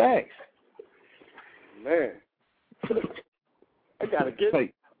more can you ask? Man. I got to get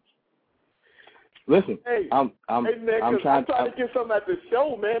it. Listen, I'm trying to get something at the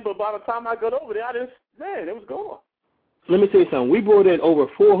show, man, but by the time I got over there, it was gone. Let me tell you something. We brought in over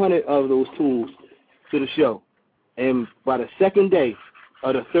 400 of those tools to the show, and by the second day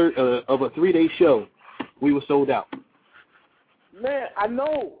of a 3-day show, we were sold out. Man, I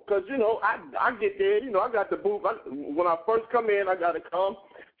know, because, I get there, I got the booth. When I first come in, I got to come,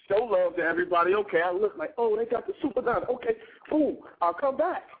 show love to everybody. Okay, I look like, oh, they got the super done. Okay, ooh, I'll come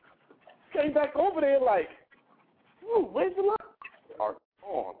back. Came back over there like, ooh, where's the lot? Are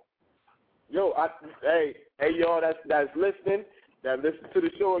on. Yo, hey, y'all that's listening, that listen to the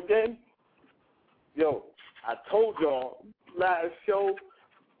show again. Yo, I told y'all last show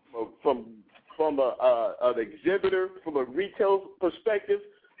from an exhibitor, from a retail perspective,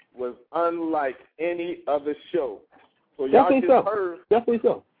 was unlike any other show. So y'all Definitely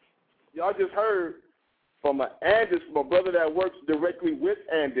so. Y'all just heard from an Andis, my brother that works directly with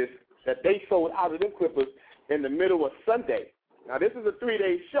Andis, that they sold out of them clippers in the middle of Sunday. Now, this is a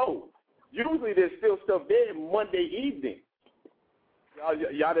 3-day show. Usually there's still stuff there Monday evening.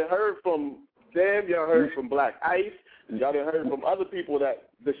 Y'all done heard from them. Y'all heard from Black Ice. Y'all done heard from other people that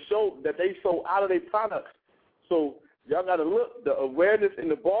the show that they sold out of their products. So y'all got to look. The awareness in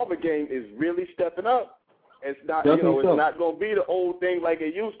the barber game is really stepping up. It's not, it's not going to be the old thing like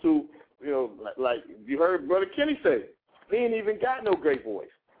it used to. Like you heard Brother Kenny say, he ain't even got no great voice.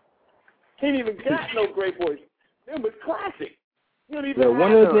 He ain't even got no great voice. It was classic. One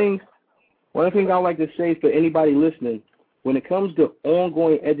of the things I like to say for anybody listening, when it comes to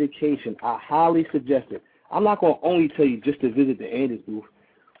ongoing education, I highly suggest it. I'm not going to only tell you just to visit the Andis booth.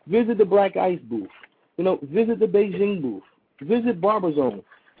 Visit the Black Ice booth. Visit the Beijing booth. Visit BarberZone.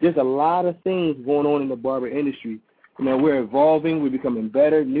 There's a lot of things going on in the barber industry. We're evolving. We're becoming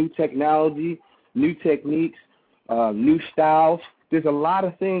better. New technology, new techniques, new styles. There's a lot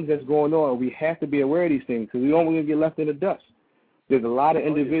of things that's going on. We have to be aware of these things because we don't want to get left in the dust. There's a lot of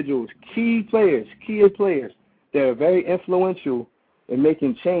individuals, key players that are very influential in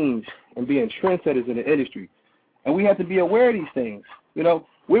making change and being trendsetters in the industry. And we have to be aware of these things.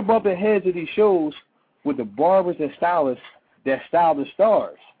 We're bumping heads at these shows with the barbers and stylists that style the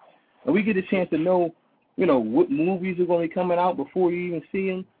stars. And we get a chance to know, what movies are going to be coming out before you even see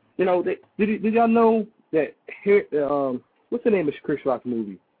them. Did y'all know that here, what's the name of Chris Rock's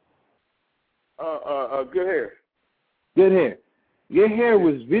movie? Good Hair. Good Hair. Your Hair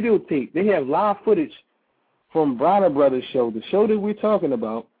was videotaped. They have live footage from Barber Brothers show, the show that we're talking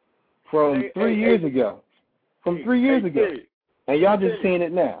about, from 3 years ago. From 3 years ago. Kenny, and y'all just seeing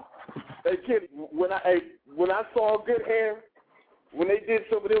it now. Hey, Kenny, when I saw Good Hair, when they did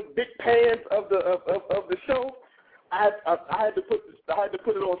some of them big pans of the show, I had to put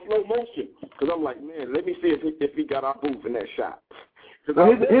it on slow motion because I'm like, man, let me see if he got our booth in that shot.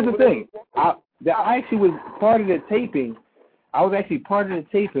 Well, here's the thing. I actually was part of the taping. I was actually part of the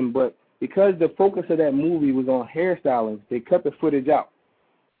taping, but because the focus of that movie was on hairstyling, they cut the footage out.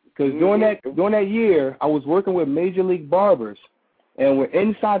 Because during that year, I was working with Major League Barbers, and we're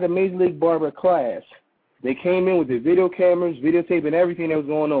inside the Major League Barber class. They came in with the video cameras, videotaping everything that was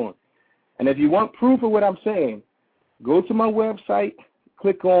going on. And if you want proof of what I'm saying, go to my website,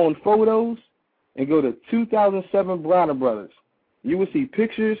 click on photos, and go to 2007 Barber Brothers. You will see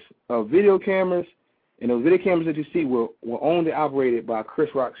pictures of video cameras, and those video cameras that you see were owned and operated by Chris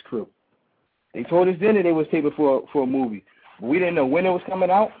Rock's crew. They told us then that they was taping for a movie. We didn't know when it was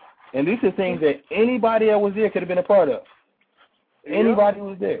coming out, and these are things that anybody that was there could have been a part of. Anybody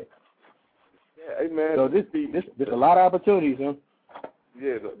was there. Yeah, hey man. So there's a lot of opportunities, huh?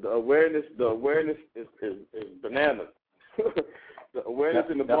 Yeah, the awareness is bananas. The awareness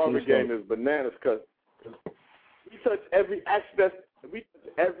in the barber game is bananas because we touch every aspect. We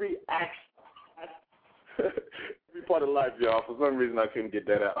touch every part of life, y'all. For some reason, I couldn't get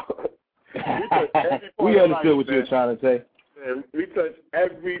that out. We touch every part we of understood life, what man. you were trying to say. Man, we touch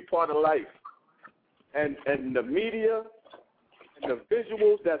every part of life, and the media and the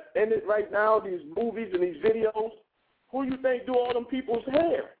visuals that's in it right now, these movies and these videos. Who you think do all them people's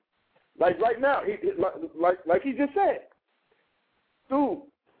hair? Like right now, like he just said, dude,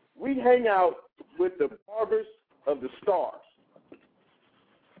 we hang out with the barbers of the stars.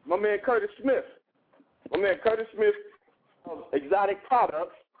 My man Curtis Smith of Exotic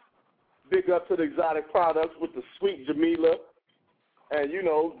Products. Big up to the Exotic Products with the sweet Jamila, and you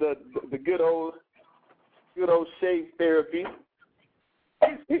know the good old shave therapy.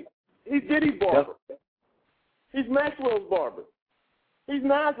 He's Diddy's barber. He's Maxwell's barber. He's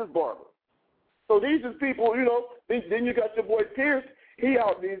Nas's barber. So these are people, you know. Then you got your boy Pierce. He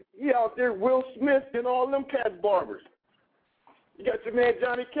out there. Will Smith and all them cats barbers. You got your man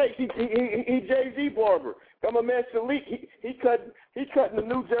Johnny Cakes. He Jay-Z barber. Got my man Shalik. He cutting the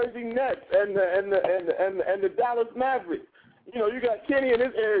New Jersey Nets and the Dallas Mavericks. You know, you got Kenny in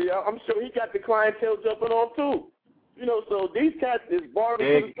this area. I'm sure he got the clientele jumping on too. You know, so these cats is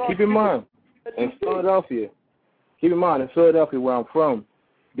barbers. Yeah, keep in mind, in Philadelphia. Keep in mind, in Philadelphia, where I'm from,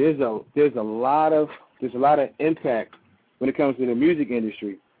 there's a lot of impact when it comes to the music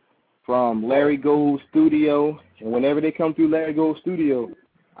industry. From Larry Gold's studio, and whenever they come through Larry Gold's studio,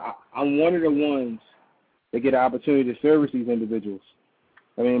 I'm one of the ones that get an opportunity to service these individuals.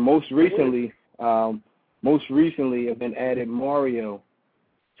 I mean, most recently, I've been added Mario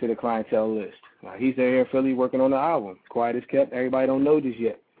to the clientele list. He's here in Philly working on the album. Quiet as kept. Everybody don't know this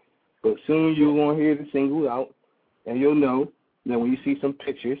yet, but soon you're gonna hear the single out, and you'll know. Then when you see some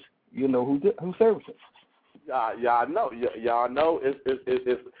pictures, you'll know who services. Y'all know. Y'all know it's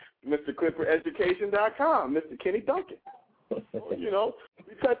MrClipperEducation.com, Mr. Kenny Duncan. You know,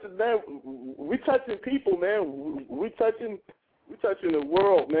 we touching people, man. We touching the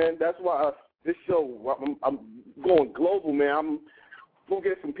world, man. That's why this show, I'm going global, man. I'm gonna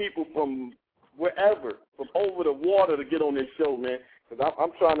get some people from wherever, from over the water, to get on this show, man. Because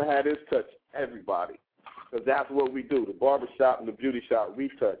I'm trying to have this touch everybody. Because that's what we do. The barbershop and the beauty shop, we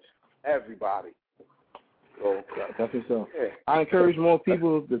touch everybody. So, definitely so. Yeah. I encourage more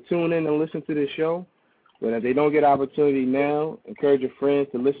people to tune in and listen to this show. But if they don't get opportunity now, encourage your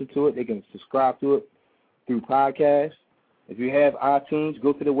friends to listen to it. They can subscribe to it through podcasts. If you have iTunes,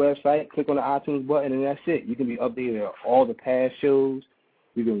 go to the website, click on the iTunes button, and that's it. You can be updated on all the past shows.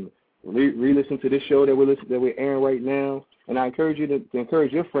 You can re-listen to this show that we're airing right now. And I encourage you to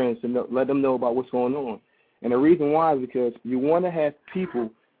encourage your friends to let them know about what's going on. And the reason why is because you want to have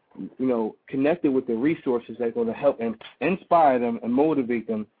people, you know, connected with the resources that are going to help and inspire them and motivate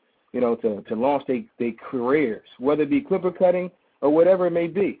them, you know, to launch their careers, whether it be clipper cutting or whatever it may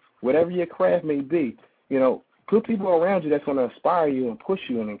be, whatever your craft may be. You know, put people around you that's going to inspire you and push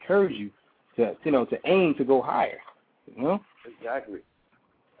you and encourage you to, you know, to aim to go higher. You know? Exactly.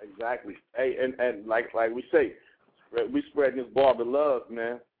 Hey, and like we say, we spreading this barber love,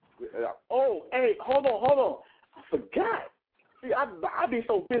 man. Oh, hey, hold on. I forgot. See, I be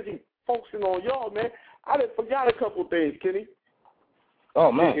so busy focusing on y'all, man. I just forgot a couple things, Kenny.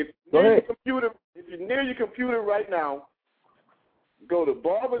 Oh, man. Go ahead. If you're near your computer right now, go to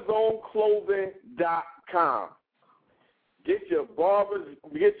BarberZoneClothing.com. Get your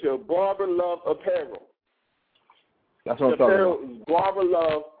Barber Love apparel. That's what I'm talking about. Barber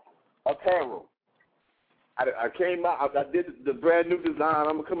Love apparel. I came out. I did the brand new design.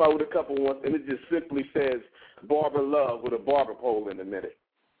 I'm gonna come out with a couple ones, and it just simply says Barber Love with a barber pole in the middle.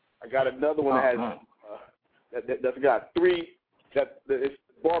 I got another one that has that's got three. It's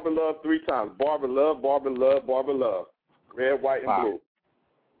Barber Love 3 times. Barber Love, Barber Love, Barber Love. Red, white, and blue.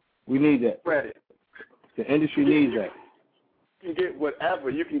 We need that. Spread it. The industry needs that. You can get whatever.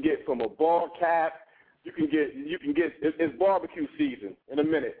 You can get from a ball cap. You can get. It's barbecue season in a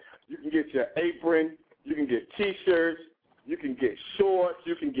minute. You can get your apron. You can get T-shirts. You can get shorts.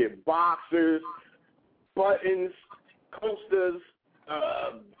 You can get boxers, buttons, coasters,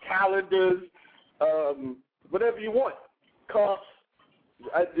 calendars, whatever you want. Cuffs.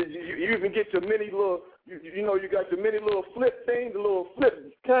 You even get your mini little. You know, you got your mini little flip thing, the little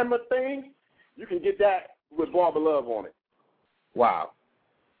flip camera thing. You can get that with Barber Love on it. Wow.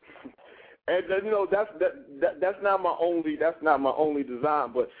 And you know that's not my only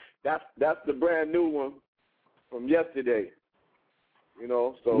design, but that's the brand new one from yesterday. You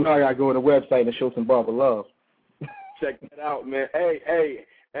know, so now I gotta go to the website and show some Barber Love. Check that out, man. Hey,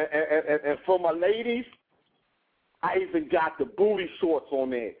 and for my ladies, I even got the booty shorts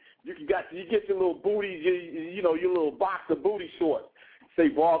on there. You get your little booty, you know, your little box of booty shorts. Say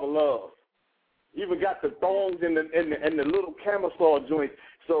Barber Love. Even got the thongs and the little camisole joints.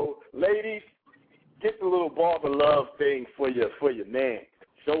 So, ladies, get the little Barber Love thing for your man.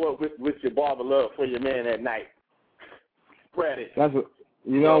 Show up with your Barber Love for your man at night. Spread it. I'm going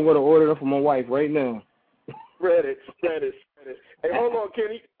to order them for my wife right now. Spread it. Hey, hold on,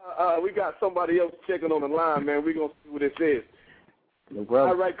 Kenny. We got somebody else checking on the line, man. We're going to see what this is. No problem.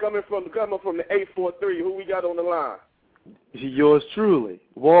 All right, coming from the 843, who we got on the line? Yours truly,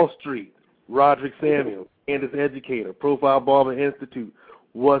 Wall Street, Roderick Samuel, Candace Educator, Profile Barber Institute.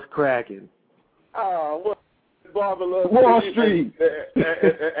 What's cracking? What Barber Love Wall Street.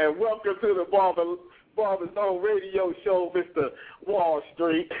 And welcome to the BarberZone Radio Show, Mr. Wall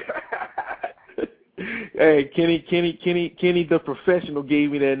Street. Hey, Kenny, the professional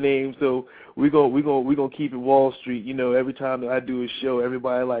gave me that name, so we gonna keep it Wall Street. You know, every time that I do a show,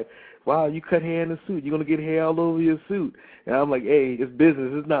 everybody like, wow, you cut hair in a suit. You're gonna get hair all over your suit. And I'm like, hey, it's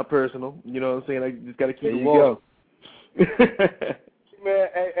business. It's not personal. You know what I'm saying? I just gotta keep it Wall. Man,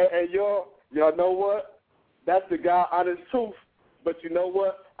 and y'all know what? That's the guy on his truth. But you know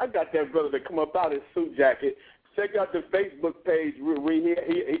what? I got that brother to come up out his suit jacket. Check out the Facebook page.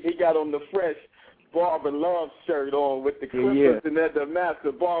 He got on the fresh Barber Love shirt on with the clippers and the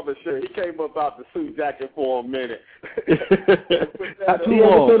master barber shirt. He came up out the suit jacket for a minute. That's too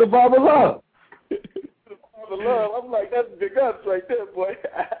long. To the Barber Love. Barber Love. I'm like, that's big ups right there, boy.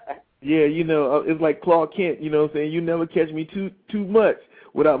 Yeah, you know, it's like Clark Kent. You know what I'm saying? You never catch me too much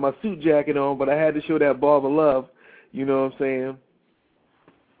without my suit jacket on, but I had to show that Barber Love. You know what I'm saying?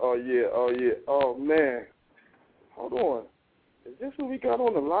 Oh, yeah. Oh, man. Hold on. Is this who we got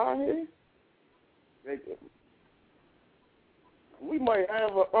on the line here? We might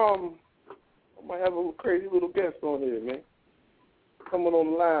have a crazy little guest on here, man. Coming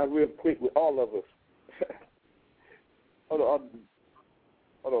on the line real quick with all of us. Hold on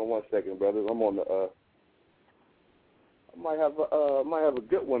 1 second, brothers. I'm on the I might have a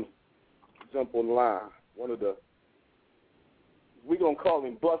good one jump on the line. We're gonna call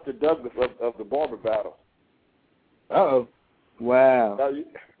him Buster Douglas of the Barber Battle. Uh-oh. Wow.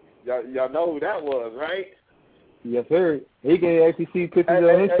 Y'all know who that was, right? Yes, sir. He can actually see pictures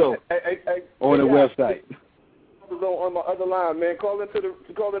of himself on the website. On my other line, man. Call into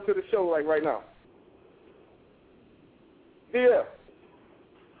the show right now. Yeah.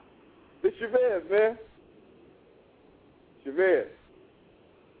 It's Chavez, man. Chavez.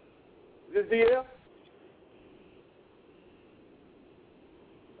 Is this DL?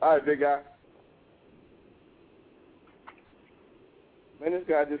 All right, big guy. Man, this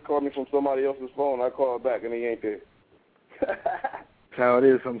guy just called me from somebody else's phone. I called back, and he ain't there. That's how it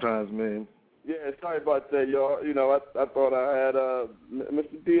is sometimes, man. Yeah, sorry about that, y'all. You know, I thought I had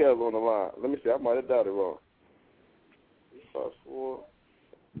Mr. DL on the line. Let me see. I might have dialed it wrong.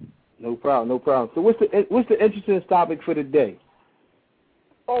 No problem. So what's the interesting topic for today?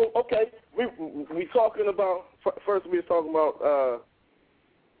 Oh, okay. We talking about first. We were talking about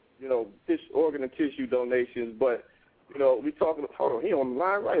organ and tissue donations, but we talking. Hold on, he on the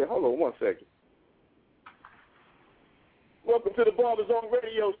line right here. Hold on 1 second. Welcome to the BarberZone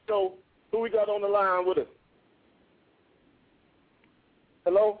Radio Show. Who we got on the line with us?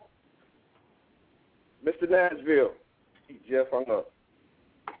 Hello, Mr. Nashville. Jeff hung up.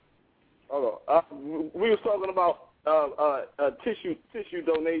 Hold on. We was talking about tissue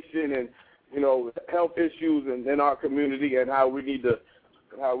donation and health issues in our community and how we need to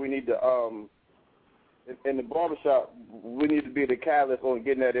in the barbershop we need to be the catalyst on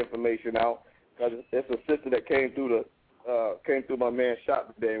getting that information out, because it's a sister that came through my man's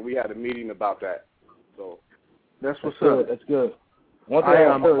shop today, and we had a meeting about that. So that's what's up. That's good. One thing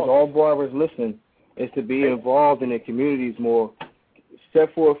I encourage all barbers listening is to be involved in their communities more. Get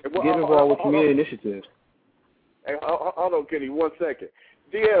involved with community initiatives. Hey, hold on, Kenny, 1 second.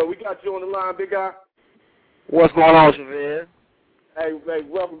 DL, we got you on the line, big guy. What's going on, Chavez? Hey,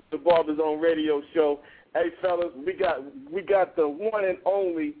 welcome to the BarberZone Radio Show. Hey, fellas, we got the one and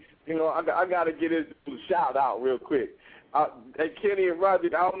only. I got to get his shout out real quick. Hey, Kenny and Roger,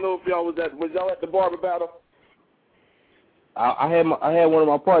 I don't know if y'all was y'all at the Barber Battle? I had one of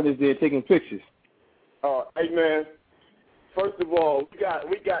my partners there taking pictures. Hey, man. First of all,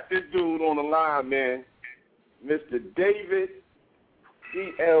 we got this dude on the line, man, Mr. David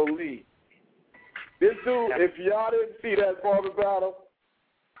C.L. Lee. This dude, if y'all didn't see that Barber Battle,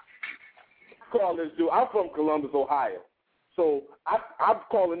 call this dude. I'm from Columbus, Ohio, so I'm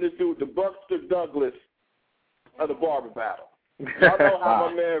calling this dude the Buster Douglas of the barber battle. Y'all know how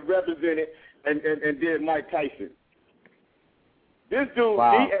my man represented and did Mike Tyson. This dude,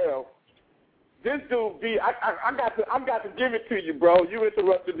 DL, I got to give it to you, bro. You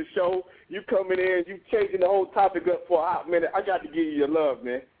interrupted the show. You coming in, you changing the whole topic up for a hot minute. I got to give you your love,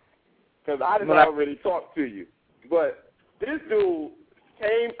 man, because I didn't already talk to you. But this dude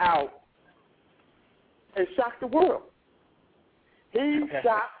came out and shocked the world. He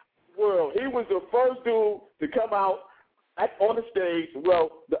shocked the world. He was the first dude to come out on the stage.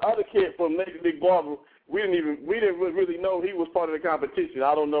 Well, the other kid from Major League Barber, we didn't really know he was part of the competition.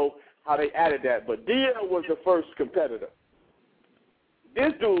 I don't know how they added that, but DL was the first competitor.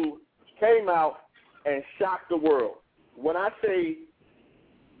 This dude came out and shocked the world. When I say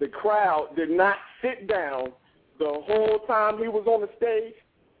the crowd did not sit down the whole time he was on the stage,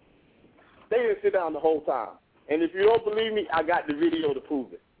 they didn't sit down the whole time. And if you don't believe me, I got the video to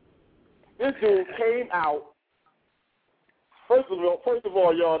prove it. This dude came out. First of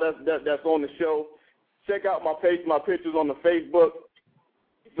all, y'all that's on the show, check out my page, my pictures on the Facebook.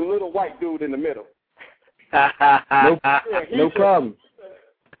 He's a little white dude in the middle. No problem.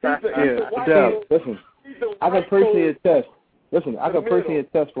 Listen, I can personally attest. Listen, I can personally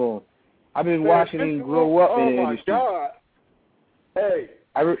attest for him. I've been watching him grow up in the industry. God. Hey,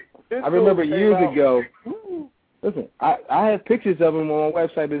 I remember years ago. Listen, I have pictures of him on my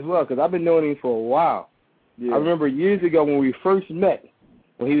website as well because I've been knowing him for a while. Yeah. I remember years ago when we first met,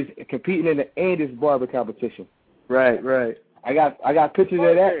 when he was competing in the Andes barber competition. Right. I got pictures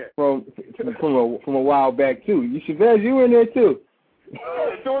of that from a while back too. You were in there too.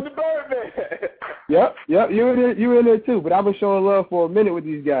 Doing the Birdman. Yep, you were in there too. But I've been showing love for a minute with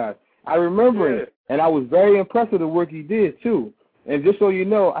these guys. I remember him, and I was very impressed with the work he did too. And just so you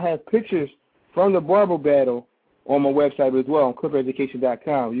know, I have pictures from the barber battle on my website as well on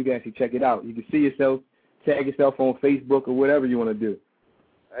ClipperEducation.com. You guys can check it out. You can see yourself, tag yourself on Facebook or whatever you want to do.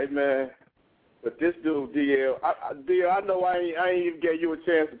 Hey man, but this dude DL, I know I ain't even gave you a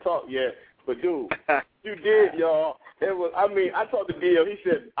chance to talk yet, but dude, you did, y'all. I talked to DL. He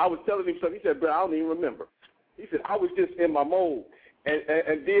said I was telling him something. He said, "Bro, I don't even remember." He said I was just in my mode.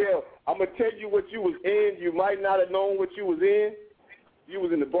 And DL, I'm gonna tell you what you was in. You might not have known what you was in. You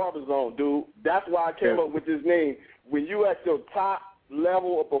was in the BarberZone, dude. That's why I came up with this name. When you at your top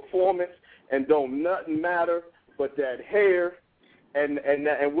level of performance and don't nothing matter but that hair and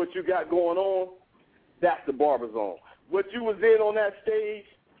what you got going on, that's the BarberZone. What you was in on that stage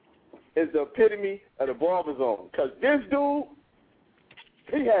is the epitome of the BarberZone. Because this dude,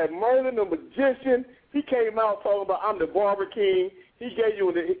 he had Merlin the Magician. He came out talking about, I'm the Barber King. He gave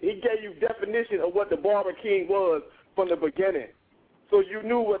you definition of what the Barber King was from the beginning. So you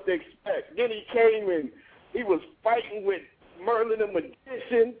knew what to expect. Then he came and he was fighting with Merlin the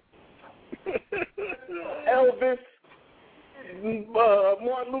Magician, Elvis,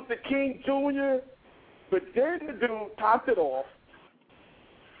 Martin Luther King Jr. But then the dude topped it off,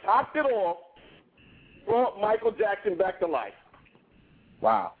 brought Michael Jackson back to life.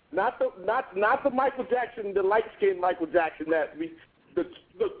 Wow. Not the Michael Jackson, the light-skinned Michael Jackson the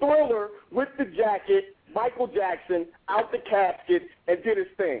Thriller with the jacket, Michael Jackson out the casket and did his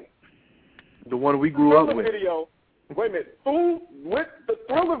thing. The one we grew up with. Video, wait a minute. With the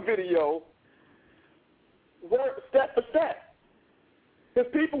Thriller video, were step for step. His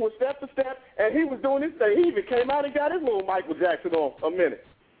people were step for step, and he was doing his thing. He even came out and got his little Michael Jackson on a minute.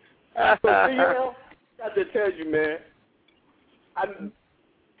 So, DL, I got to tell you, man,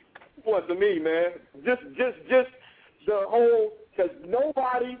 to me, man, just the whole, because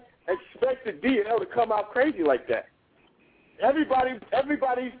nobody expected DL to come out crazy like that. Everybody's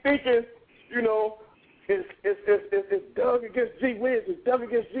thinking, you know, it's Doug against G Wiz. It's Doug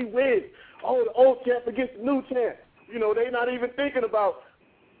against G Wiz. Oh, the old champ against the new champ. You know, they're not even thinking about,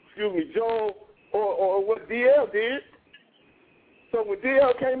 Joe or what DL did. So when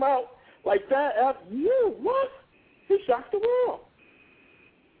DL came out like that, what? He shocked the world.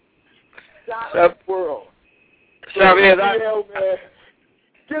 Shocked the world. So DL, man,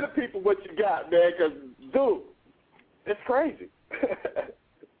 give the people what you got, man, because, dude, it's crazy.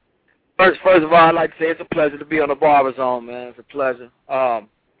 First of all, I'd like to say it's a pleasure to be on the BarberZone, man. It's a pleasure.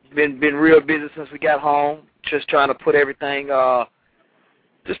 Been real busy since we got home, just trying to put everything back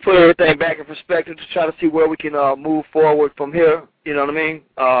in perspective to try to see where we can move forward from here. You know what I mean?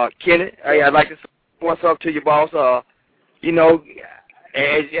 Kenny, I'd like to say what's up to you, boss. You know,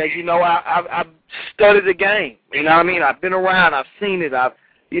 as you know, I've studied the game. You know what I mean? I've been around. I've seen it. I've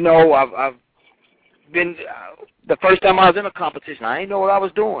been the first time I was in a competition, I didn't know what I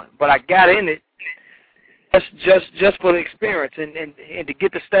was doing, but I got in it just for the experience and to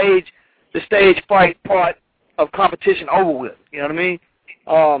get the stage fight part of competition over with. You know what I mean?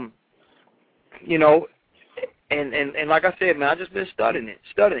 You know, and like I said, man, I just been studying it,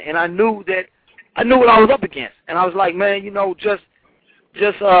 and I knew what I was up against, and I was like, man, you know, just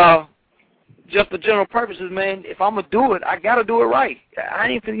for general purposes, man, if I'm gonna do it, I gotta do it right. I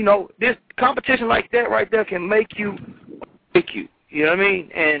ain't, you know, this competition like that right there can make you. You know what I mean?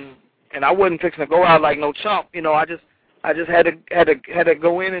 And I wasn't fixing to go out like no chump. You know, I just had to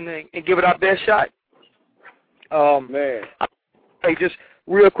go in and give it our best shot. Man, hey, just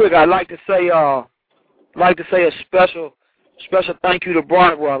real quick, I'd like to say a special thank you to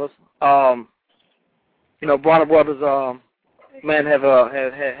Barber Brothers. You know, Barber Brothers, man,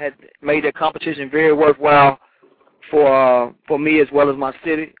 had made that competition very worthwhile for me as well as my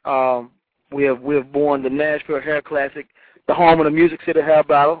city. We have won the Nashville Hair Classic, the home of the Music City Hair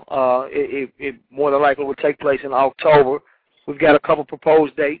Battle. It more than likely will take place in October. We've got a couple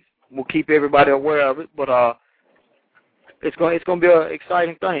proposed dates. We'll keep everybody aware of it, but it's going to be an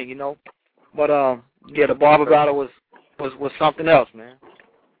exciting thing, you know. But yeah, the Barber Battle was something else, man.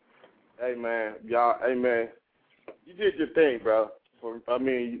 Hey man, y'all. Hey man, you did your thing, bro. I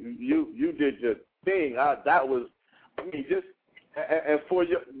mean, you did your thing. That was, I mean, just and for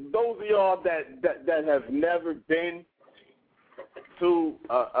those of y'all that have never been to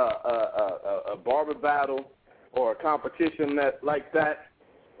a barber battle or a competition like that,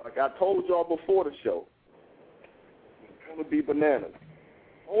 like I told y'all before the show, it's gonna be bananas.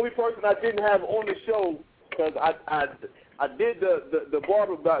 Only person I didn't have on the show, because I did the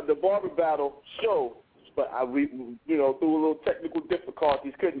barber battle show, but we through a little technical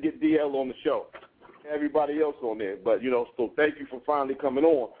difficulties couldn't get DL on the show. Everybody else on there, but so thank you for finally coming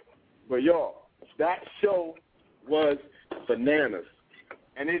on. But y'all, that show was bananas,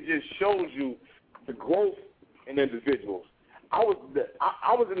 and it just shows you the growth in individuals. I was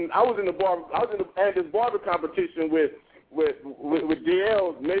in the Andes barber competition with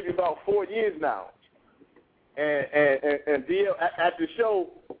DL maybe about 4 years now, and DL at the show,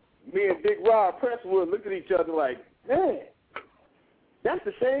 me and Big Rob Presswood looked at each other like, man, that's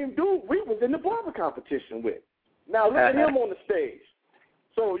the same dude we was in the barber competition with. Now look at him on the stage.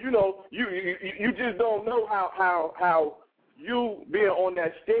 So you just don't know how you being on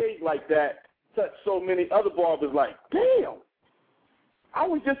that stage like that touched so many other barbers. Like, damn, I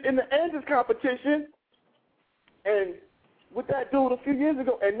was just in the Andes competition and with that dude a few years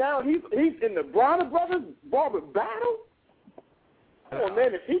ago, and now he's in the Barber Brothers Barber Battle. Oh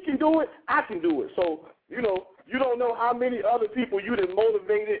man, if he can do it, I can do it. So you don't know how many other people you done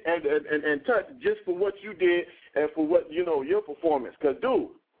motivated and touched just for what you did and for what your performance. Cause dude,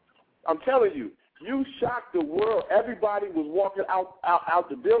 I'm telling you, you shocked the world. Everybody was walking out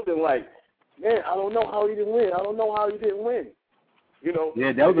the building like, man, I don't know how he didn't win. I don't know how he didn't win.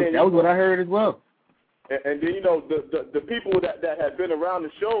 Yeah, that was what I heard as well. And then the people that had been around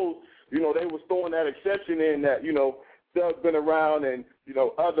the shows, they was throwing that exception in that Doug's been around and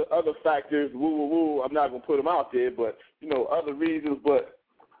other factors. Woo. I'm not gonna put them out there, but other reasons. But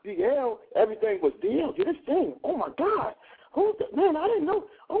DL, everything was DL. Did this thing. Oh my God. Man, I didn't know.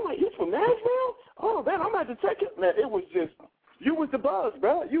 Oh my, he's from Nashville. Oh man, I'm gonna have to check it. Man, it was just you was the buzz,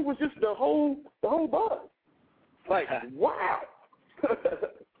 bro. You was just the whole buzz. Like wow.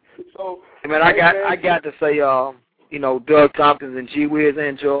 So, man, I got to say, Doug Tompkins and G Wiz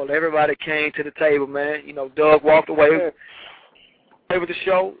and Joel, everybody came to the table, man. Doug walked away with the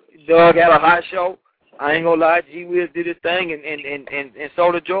show. Doug had a hot show. I ain't gonna lie, G Wiz did his thing, and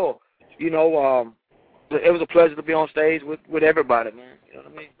so did Joel. It was a pleasure to be on stage with everybody, man. You know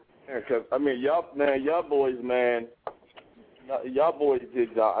what I mean? Yeah, cause y'all boys, man, y'all boys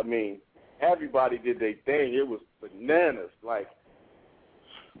did y'all. I mean, everybody did their thing. It was bananas, like.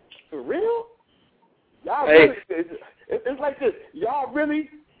 For real? Y'all really? It's like this. Y'all really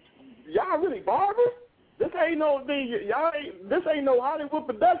barbers? This ain't no thing. This ain't no Hollywood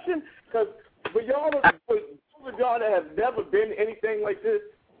production. Cause for y'all that have never been anything like this,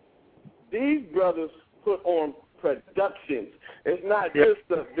 these brothers put on productions. It's not just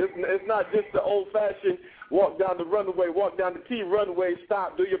the old-fashioned walk down the runway, walk down the T runway,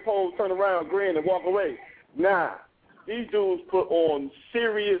 stop, do your pose, turn around, grin, and walk away. Nah, these dudes put on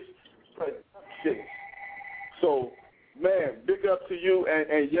serious production. So, man, big up to you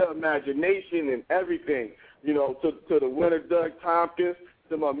and your imagination and everything. To the winner, Doug Tompkins,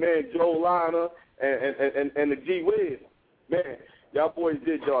 to my man Joe Liner, and the G Wiz. Man, y'all boys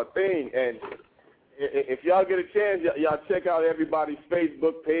did y'all thing. And if y'all get a chance, y'all check out everybody's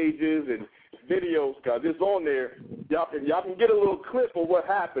Facebook pages and videos, because it's on there. Y'all can get a little clip of what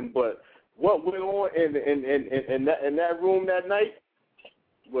happened, but what went on in that room that night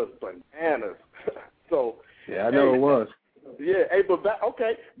was bananas. So Yeah, I know it was. Yeah, hey, but back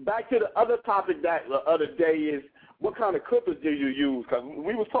to the other topic that the other day is what kind of clippers do you use? Because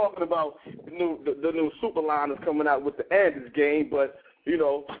we was talking about the new super liners coming out with the Andes game, but you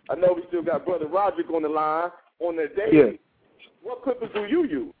know, I know we still got Brother Roderick on the line on that day. Yeah. What clippers do you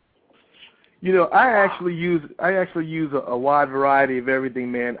use? You know, I actually use a wide variety of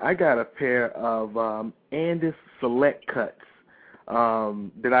everything, man. I got a pair of Andes Select Cuts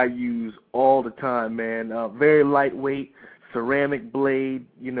that I use all the time, man. Very lightweight, ceramic blade.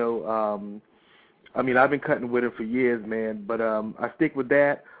 You know, I mean, I've been cutting with it for years, man. But I stick with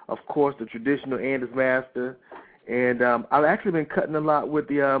that. Of course, the traditional Andes Master, and I've actually been cutting a lot with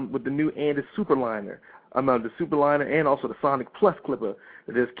the new Andes Superliner. The Superliner and also the Sonic Plus clipper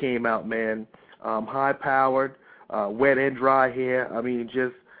that just came out, man. High powered, wet and dry hair. I mean,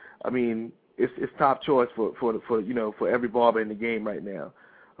 it's top choice for every barber in the game right now.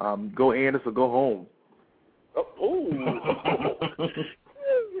 Go Andes or go home. Oh.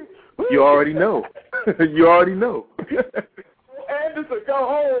 You already know. You already know. Andes or go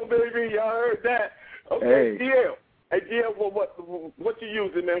home, baby. I heard that. Okay, Hey. DL. Hey, DL, what you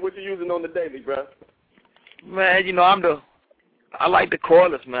using, man? What you using on the daily, bro? Man, you know, I like the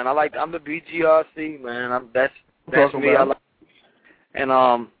cordless, man. I'm the BGRC, man. That's me. I like, and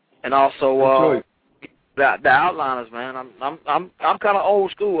also the outliners, man. I'm kind of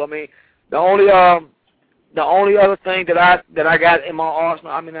old school. I mean, the only other thing that I got in my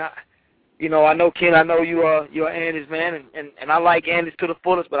arsenal. I mean, I know Ken. I know you're Andes, man, and I like Andes to the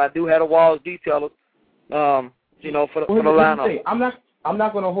fullest. But I do have a Walls detailer, for the lineup. I'm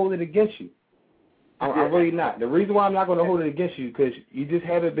not going to hold it against you. I'm really not. The reason why I'm not going to hold it against you because you just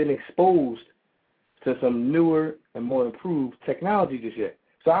haven't been exposed to some newer and more improved technology just yet.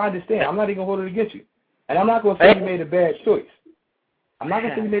 So I understand. I'm not even going to hold it against you. And I'm not going to say you made a bad choice. I'm not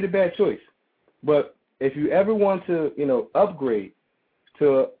going to say you made a bad choice. But if you ever want to, upgrade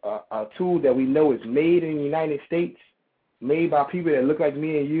to a tool that we know is made in the United States, made by people that look like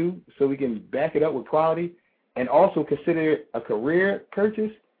me and you, so we can back it up with quality, and also consider it a career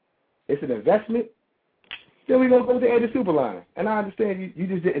purchase, it's an investment, then we're going to go to the Andes Superliner. And I understand you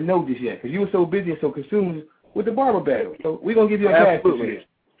just didn't know this yet because you were so busy and so consumed with the barber battle. So we're going to give you a pass this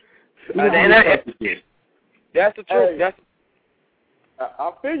year. That's the truth. Hey,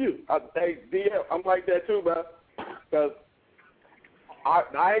 I feel you. Hey, DL, I'm like that too, bro. Because I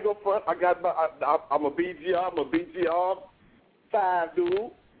ain't going to front. I'm a BGR 5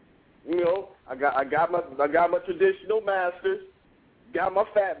 dude. You know, I got my traditional masters, got my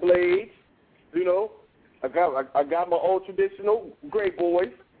fat blades, you know. I got my old traditional gray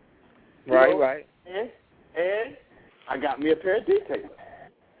boys. Right. And I got me a pair of detailers.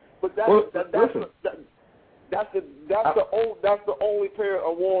 But that's the only pair of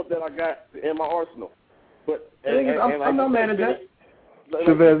awards that I got in my arsenal. But I'm not mad at that.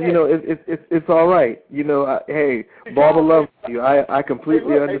 Chavez, it's all right. Hey, Barber loves you. I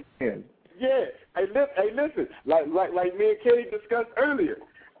completely understand. Yeah. Hey, listen. Like me and Kenny discussed earlier.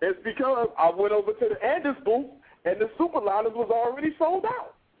 It's because I went over to the Andes booth and the Superliners was already sold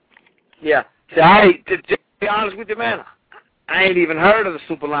out. Yeah. See, to be honest with you, man, I ain't even heard of the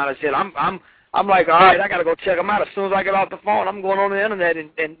Superliners yet. I'm like, all right, I gotta go check them out. As soon as I get off the phone, I'm going on the internet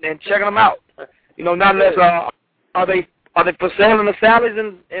and checking them out. Not unless are they for sale in the Sally's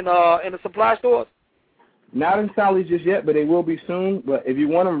in the supply stores? Not in Sally's just yet, but they will be soon. But if you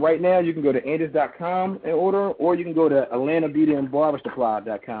want them right now, you can go to Andes.com and order, or you can go to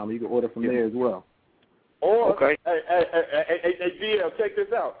AtlantaBeautyandBarberSupply.com. You can order from there as well. Or, okay. Hey, DL, check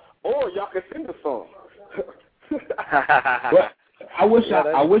this out. Or y'all can send us some. Well, I wish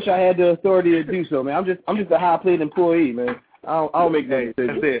I had the authority to do so, man. I'm just a high-paid employee, man. I don't make that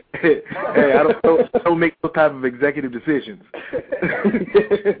decision. Hey, I don't make those type of executive decisions.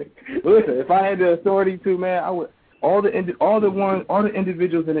 Listen, if I had the authority to, man, I would. All the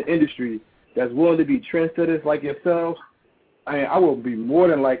individuals in the industry that's willing to be trendsetters like yourselves, I will be more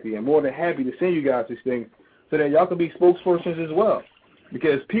than likely and more than happy to send you guys these things so that y'all can be spokespersons as well.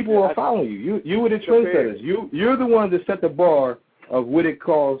 Because people are following you. You were the trendsetters. You're the ones that set the bar of what it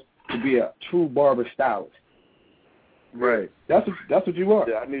calls to be a true barber stylist. Right. That's what you are.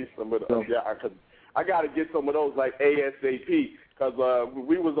 Yeah, I need some of those. Yeah, I got to get some of those like ASAP because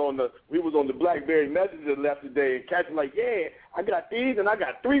we was on the BlackBerry Messenger left today and Cat's like, yeah, I got these and I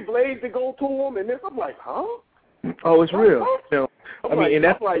got 3 blades to go to them and this. I'm like, huh? Oh, it's real. I need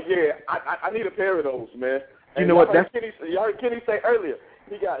a pair of those, man. And you know what? Y'all heard Kenny say earlier.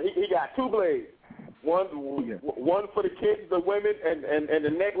 He got 2 blades. One for the kids, the women, and the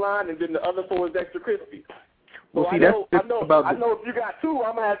neckline, and then the other for his extra crispy. So well, see, I know if you got 2,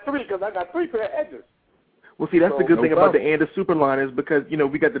 I'm gonna have 3 because I got 3 pair of edges. Well, see, that's the good thing about the Andis Superline is because,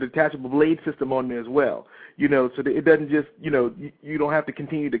 we got the detachable blade system on there as well. So that it doesn't just, you don't have to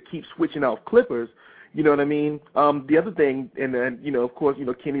continue to keep switching out clippers. You know what I mean? The other thing, and then, of course,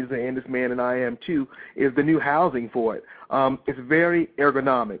 Kenny's an Andis man and I am too, is the new housing for it. It's very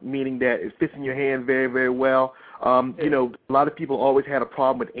ergonomic, meaning that it fits in your hand very, very well. A lot of people always had a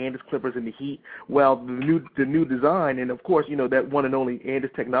problem with Andis clippers in the heat. Well, the new design, and of course, that one and only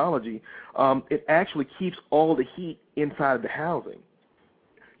Andis technology, it actually keeps all the heat inside of the housing.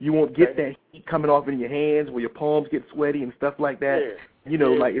 You won't get that heat coming off in your hands where your palms get sweaty and stuff like that.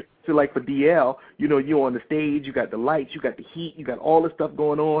 Like for DL, you're on the stage, you got the lights, you got the heat, you got all this stuff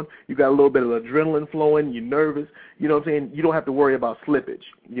going on, you got a little bit of adrenaline flowing, you're nervous, you know what I'm saying? You don't have to worry about slippage,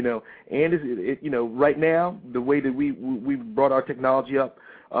 and right now, the way that we brought our technology up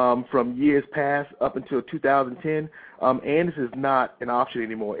from years past up until 2010, Andis is not an option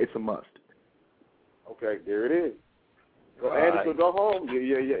anymore, it's a must. Okay, there it is. So Andis will go home.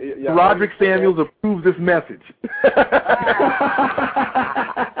 Roderick Samuels approves this message.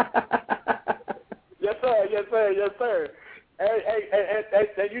 Yes, sir. And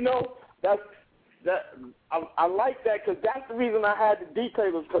I like that because that's the reason I had the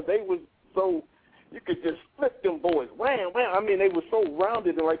detailers, because they was so, you could just flip them boys. Wham, wham. I mean, they were so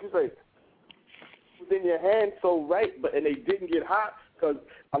rounded and, like you say, within your hand so right, and they didn't get hot. Because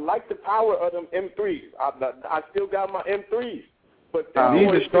I like the power of them M3s. I still got my M3s. But these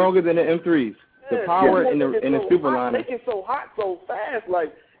are stronger than the M3s. The power in the Superliner. They get so hot so fast.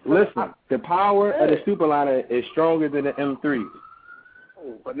 Listen, the power of the Superliner is stronger than the M3s.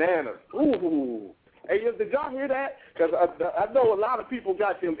 Oh, bananas. Ooh. Hey, did y'all hear that? Because I know a lot of people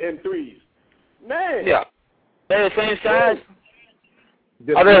got them M3s. Man. Yeah. They're the same size?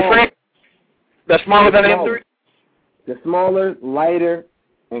 Are they the same? They're smaller than the M3? They're smaller, lighter,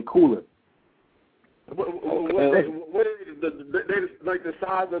 and cooler. What is they're like the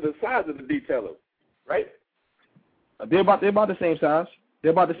size of the detailer, right? They're about the same size.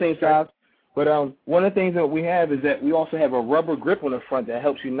 But one of the things that we have is that we also have a rubber grip on the front that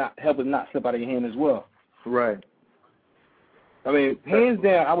helps it not slip out of your hand as well. Right. I mean, hands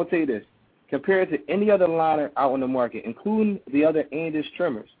down, I would say this: compared to any other liner out on the market, including the other Andis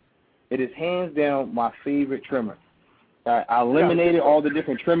trimmers, it is hands down my favorite trimmer. I eliminated all the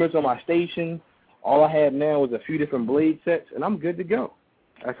different trimmers on my station. All I have now is a few different blade sets, and I'm good to go.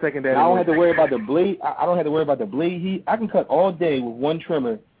 I second that. I don't have to worry about the blade. I don't have to worry about the blade heat. I can cut all day with one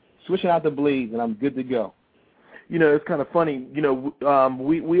trimmer, switching out the blades, and I'm good to go. It's kind of funny.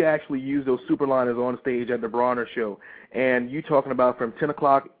 We actually use those Superliners on stage at the Bronner show, and you talking about from 10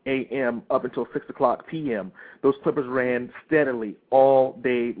 o'clock a.m. up until 6 o'clock p.m., those clippers ran steadily all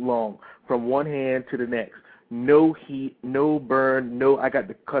day long, from one hand to the next. No heat, no burn, no. I got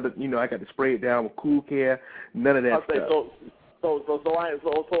to cut it. I got to spray it down with Cool Care. None of that stuff. So I ain't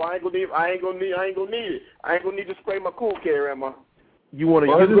gonna need it. I ain't gonna need to spray my Cool Care, am I? You want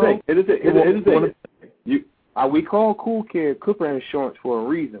to use it? We call Cool Care Clipper Insurance for a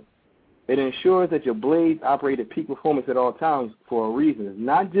reason. It ensures that your blades operate at peak performance at all times for a reason. It's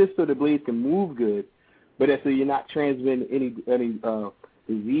not just so the blades can move good, but it's so you're not transmitting any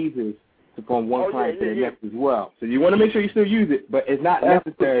diseases from one client to the next as well. So you want to make sure you still use it, but it's not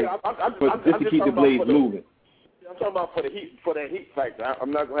necessary just to keep the blades moving. I'm talking about for that heat factor. I'm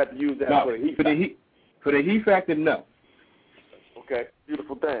not going to have to use that for the heat factor. For the heat factor, no. Okay,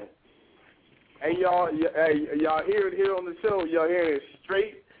 beautiful thing. Hey, y'all hear it here on the show. Y'all hear it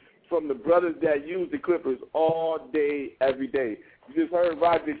straight from the brothers that use the clippers all day, every day. You just heard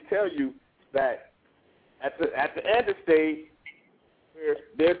Roger tell you that at the end of the stage,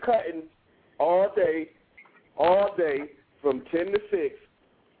 they're cutting all day from 10 to 6.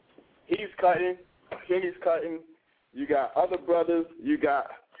 He's cutting, Kenny's cutting. You got other brothers. You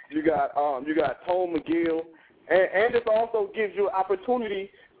got Tone McGill, and it also gives you an opportunity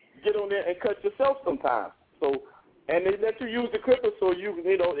to get on there and cut yourself sometimes. So, and they let you use the clippers, so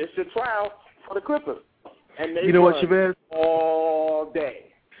it's your trial for the clippers. And they what, Chavez? All day.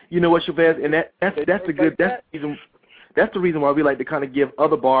 You know what, Chavez? And that's the reason why we like to kind of give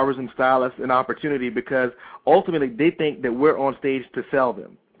other barbers and stylists an opportunity, because ultimately they think that we're on stage to sell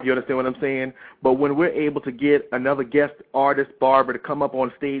them. You understand what I'm saying? But when we're able to get another guest artist, barber, to come up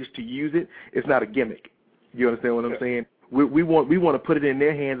on stage to use it, it's not a gimmick. You understand what I'm saying? We want to put it in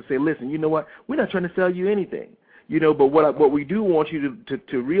their hands and say, listen, you know what? We're not trying to sell you anything. But what we do want you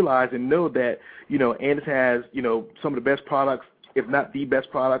to realize and know that, Andis has, some of the best products, if not the best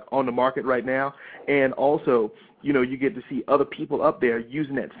product on the market right now. And also, you get to see other people up there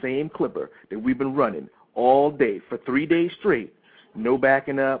using that same clipper that we've been running all day for 3 days straight. No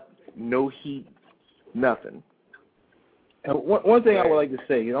backing up, no heat, Nothing. And one thing I would like to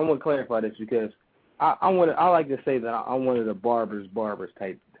say, and I want to clarify this because I like to say that I'm one of the barbers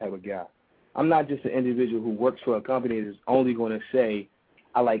type of guy. I'm not just an individual who works for a company that's only going to say,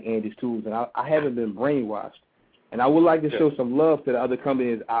 I like Andy's tools, and I haven't been brainwashed. And I would like to show some love to the other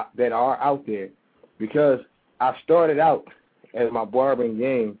companies that are out there, because I started out as my barbering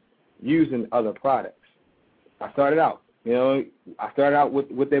game using other products. I started out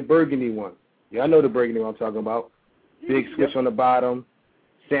with that burgundy one. Y'all know the burgundy one I'm talking about. Big switch on the bottom.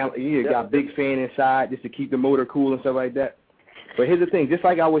 You got big fan inside just to keep the motor cool and stuff like that. But here's the thing, just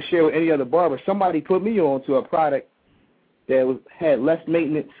like I would share with any other barber, somebody put me on to a product that had less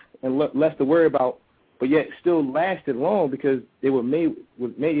maintenance and less to worry about, but yet still lasted long because they were made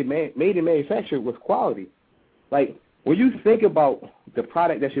and manufactured with quality. Like, when you think about the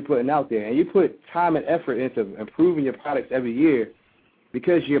product that you're putting out there and you put time and effort into improving your products every year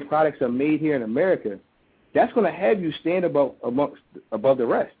because your products are made here in America, that's going to have you stand above the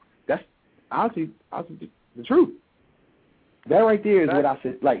rest. That's honestly the truth. That right there is what I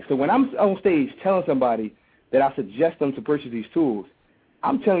said. Like, so when I'm on stage telling somebody that I suggest them to purchase these tools,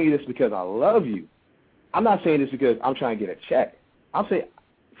 I'm telling you this because I love you. I'm not saying this because I'm trying to get a check. I'm saying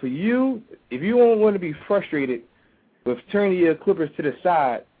for you, if you don't want to be frustrated with turning your clippers to the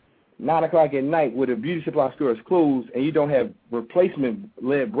side 9 o'clock at night where the beauty supply store is closed and you don't have replacement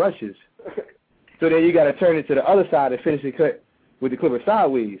lead brushes, so then you got to turn it to the other side and finish the cut with the clipper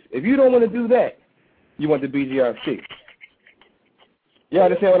sideways. If you don't want to do that, you want the BGR6. Y'all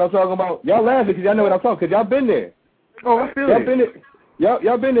understand what I'm talking about? Y'all laughing because y'all know what I'm talking, because y'all been there. Oh, I feel it.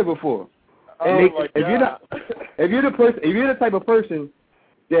 Y'all been there before. And if you're the type of person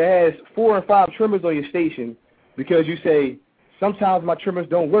that has 4 or 5 trimmers on your station because you say, sometimes my trimmers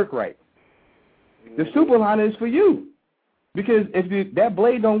don't work right, the Superliner is for you. Because if that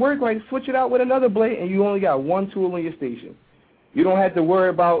blade don't work right, switch it out with another blade and you only got one tool on your station. You don't have to worry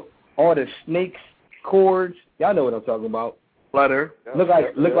about all the snakes, cords. Y'all know what I'm talking about. Flutter. Look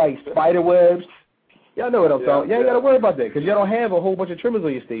like spider webs. Y'all know what I'm talking about. You ain't got to worry about that because you don't have a whole bunch of trimmers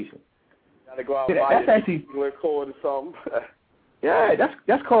on your station. Got to go out and buy a cord or something. Yeah,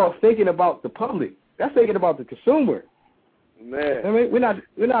 that's called thinking about the public. That's thinking about the consumer. Man, I mean,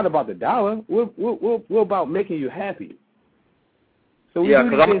 we're not about the dollar. We're about making you happy. So we do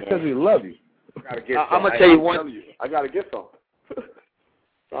these things because we love you. I'm gonna tell you one. I gotta get some.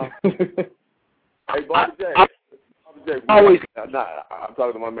 Hey, Bobby J. I'm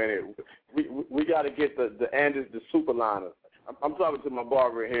talking to my man here. We got to get the Superliner. I'm talking to my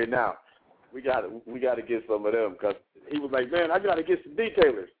barber here now. We got to get some of them because he was like, man, I got to get some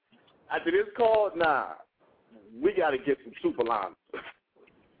detailers. After this call, we got to get some Superliners.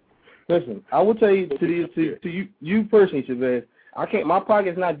 Listen, I will tell you to you personally, Chavez, my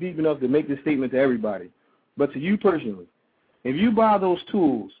pocket's not deep enough to make this statement to everybody. But to you personally, if you buy those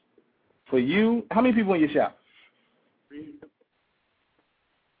tools for you, how many people in your shop?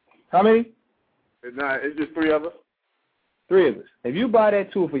 How many? It's just 3 of us. 3 of us. If you buy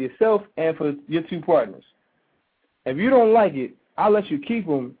that tool for yourself and for your 2 partners, if you don't like it, I'll let you keep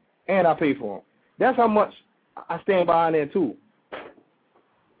them and I'll pay for them. That's how much I stand behind that tool.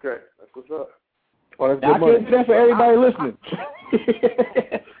 Okay, that's what's up. I can't do that for everybody listening.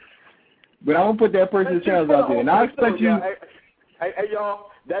 But I'm going to put that person's channels out there. And I expect you. Hey,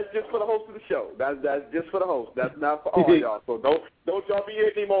 y'all, that's just for the host of the show. That's just for the host. That's not for all y'all. So don't y'all be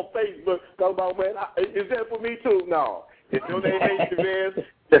hitting him on Facebook talking about, man, is that for me too? No. If your name ain't Chavez,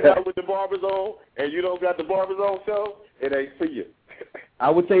 you're out with the BarberZone, and you don't got the BarberZone show, it ain't for you. I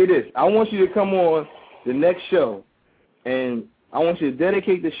would tell you this. I want you to come on the next show, and I want you to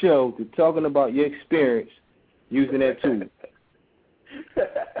dedicate the show to talking about your experience using that tool.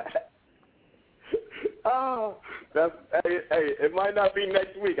 Oh, hey, it might not be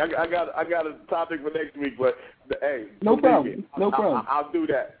next week. I got a topic for next week, but hey, no problem. I'll do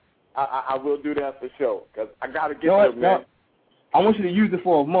that. I will do that for sure because I gotta get there, man. I want you to use it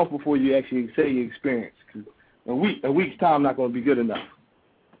for a month before you actually say your experience. Cause a week's time not going to be good enough.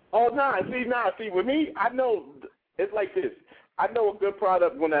 Oh see, with me, I know it's like this. I know a good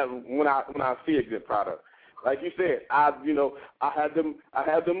product when I see a good product. Like you said, I had them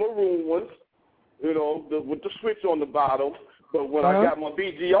maroon ones, with the switch on the bottom. But when I got my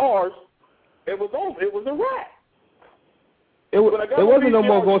BGRs, it was over. It was a wrap. It wasn't no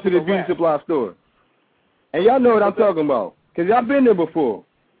more going to the beauty supply store. And y'all know what I'm talking about. Because y'all been there before.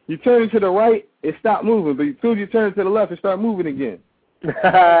 You turn to the right, it stopped moving. But as soon as you turn to the left, it start moving again.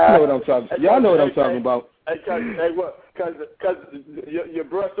 Y'all know what I'm talking about. Because your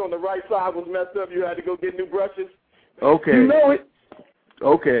brush on the right side was messed up, you had to go get new brushes? Okay. You know it.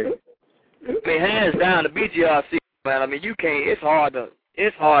 Okay. I mean, hands down, the BGRC, man. I mean, you can't. It's hard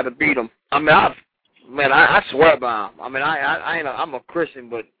to beat them. I mean, I swear by them. I mean, I'm a Christian,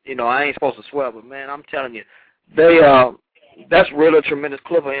 but you know, I ain't supposed to swear. But man, I'm telling you, that's really a tremendous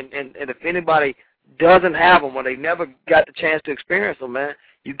clipper. And if anybody doesn't have them or they never got the chance to experience them, man,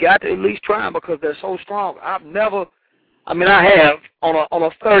 you got to at least try them because they're so strong. I have on a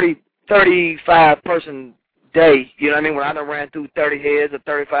 35 person day, you know what I mean, when I done ran through 30 heads or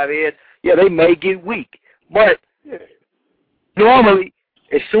 35 heads, yeah, they may get weak. But normally,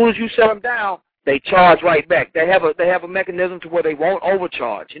 as soon as you set them down, they charge right back. They have a mechanism to where they won't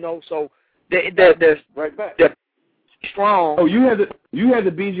overcharge, you know, so they're right back. They're strong. Oh, you had the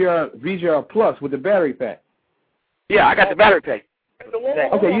VGR Plus with the battery pack. Yeah, I got the battery pack.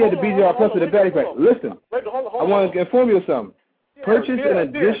 Okay, you had the BGR Plus with the battery pack. Listen, I want to inform you of something. Purchase an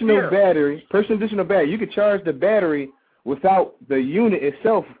additional battery. You can charge the battery without the unit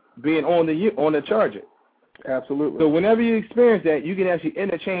itself being on the charger. Absolutely. So whenever you experience that, you can actually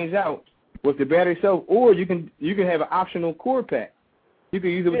interchange out with the battery itself, or you can have an optional cord pack. You can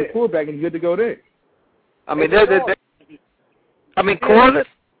use it with the cord pack and you're good to go there. I mean, cordless?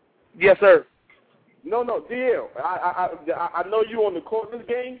 Yes, sir. No, DL. I know you on the cordless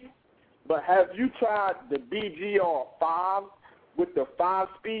game, but have you tried the BGR5 with the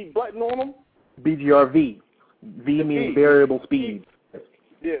 5-speed button on them? BGR-V. V means variable speeds.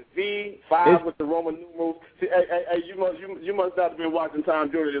 Yeah, V5 with the Roman numerals. See, hey, you must not have been watching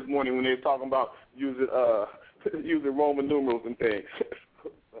Tom Jordan this morning when they were talking about using Roman numerals and things.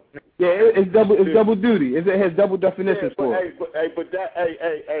 Yeah, it's double duty. It has double definitions for it. Hey,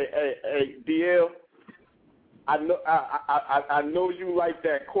 DL. I know you like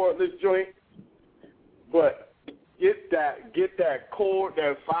that cordless joint, but get that cord,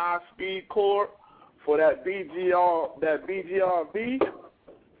 that 5-speed cord for that BGR-V.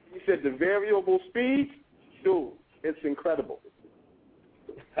 You said the variable speed, dude, it's incredible.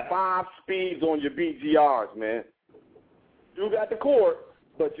 5 speeds on your BGRs, man. You got the cord,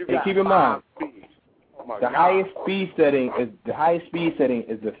 but you got keep in mind, speeds. Oh the highest speed setting is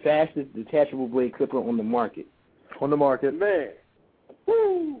the fastest detachable blade clipper on the market. Man.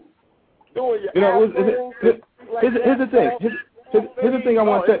 Woo. Doing your here's the thing. Here's the thing I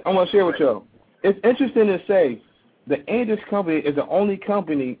want to share with y'all. It's interesting to say the Andis company is the only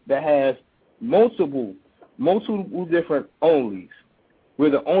company that has multiple different onlys. We're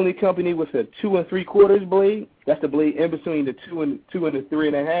the only company with a 2 3/4 blade. That's the blade in between the 2 and the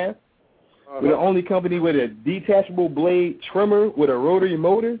 3.5. We're the only company with a detachable blade trimmer with a rotary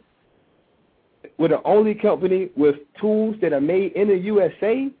motor. We're the only company with tools that are made in the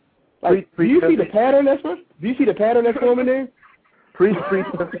USA. Like, do you see the pattern that's forming there?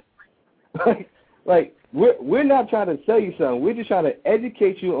 Like we're not trying to sell you something. We're just trying to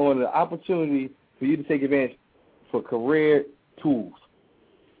educate you on the opportunity for you to take advantage for career tools.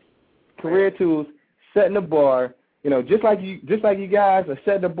 Career tools, setting the bar. You know, just like you guys are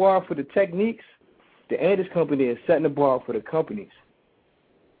setting the bar for the techniques, the Andis company is setting the bar for the companies.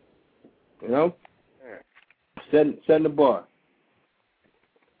 You know, setting the bar.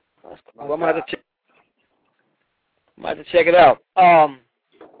 Well, I'm gonna have to check it out.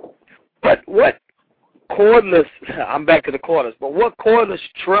 But what cordless? I'm back to the cordless. But what cordless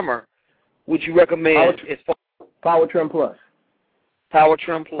trimmer would you recommend? Power Trim Plus. Power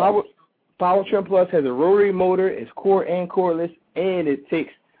Trim Plus. Power Trim Plus has a rotary motor. It's cord and cordless, and it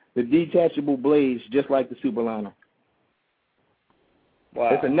takes the detachable blades just like the Superliner. Wow.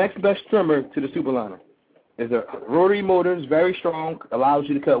 It's the next best trimmer to the Superliner. It's a rotary motor. It's very strong. Allows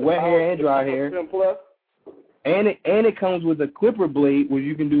you to cut wet hair and dry hair. And it comes with a clipper blade where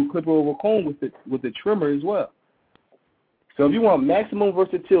you can do clipper over comb with the trimmer as well. So if you want maximum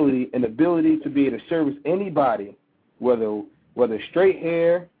versatility and ability to be able to service anybody, whether straight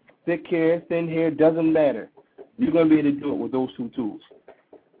hair, thick hair, thin hair, doesn't matter. You're going to be able to do it with those two tools.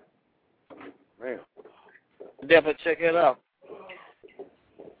 Man. Definitely check it out.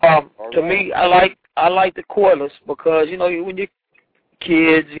 To me, I like the cordless because, you know, when you're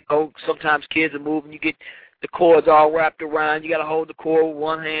kids, you know, sometimes kids are moving, you get the cords all wrapped around. You got to hold the cord with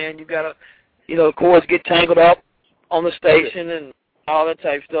one hand. You got to, you know, the cords get tangled up on the station and all that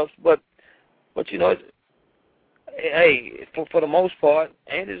type of stuff. But you know, hey, for the most part,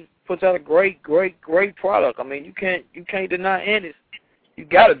 Andis puts out a great product. I mean, you can't deny Andis. You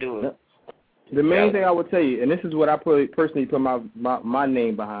got to do it. The main thing I would tell you, and this is what I personally put my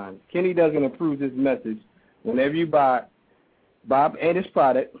name behind. Kenny doesn't approve this message. Whenever you buy Bob Andis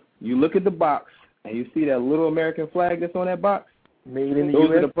product, you look at the box and you see that little American flag that's on that box. Made in the those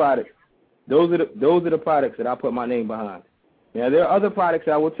US. are the products. Those are the products that I put my name behind. Now there are other products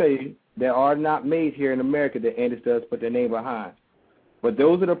I will tell you that are not made here in America that Andis does put their name behind. But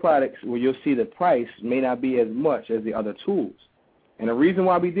those are the products where you'll see the price may not be as much as the other tools. And the reason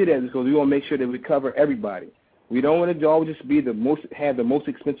why we did that is because we want to make sure that we cover everybody. We don't want to always just be have the most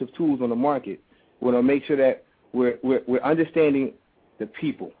expensive tools on the market. We want to make sure that we're understanding the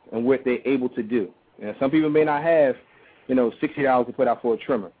people and what they're able to do. And some people may not have, $60 to put out for a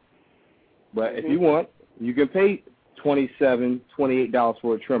trimmer. But if you want, you can pay $27, $28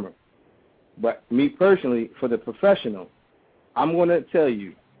 for a trimmer. But me personally, for the professional, I'm going to tell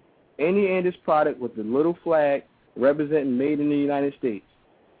you, any Andis product with the little flag representing made in the United States,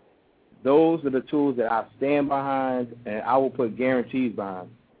 those are the tools that I stand behind and I will put guarantees behind.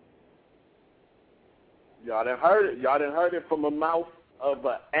 Y'all done heard it. Y'all done heard it from the mouth of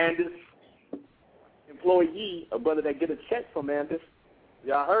an Andis employee, a brother that get a check from Andis.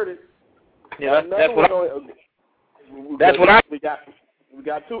 Y'all heard it. Yeah, that's what we got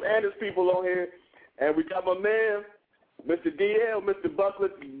two Andis people on here, and we got my man, Mr. DL, Mr.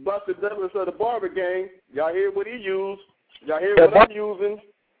 Buster Douglas of the Barber Gang. Y'all hear what he used? Y'all hear what I'm using?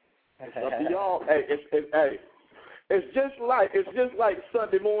 Up to y'all. Hey, it's just like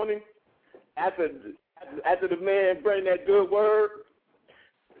Sunday morning after the man bring that good word,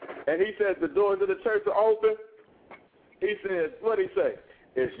 and he says the doors of the church are open. He says, what did he say?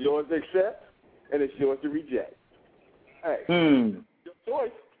 It's yours to accept, and it's yours to reject. Hey, your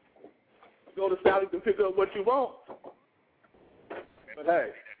choice. Go to Sally's and pick up what you want. But hey,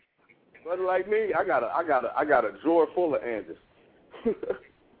 brother like me, I got a drawer full of Andis.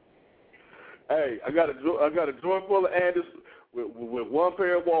 Hey, I got a drawer full of Andis with one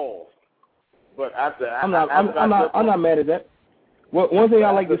pair of walls. But I'm not mad at that. One thing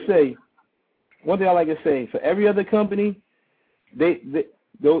I like to say, for every other company,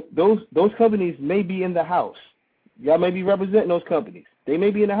 those companies may be in the house. Y'all may be representing those companies. They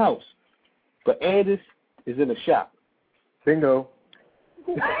may be in the house, but Andis is in the shop. Bingo.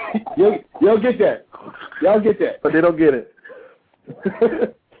 Y'all get that. Y'all get that. But they don't get it.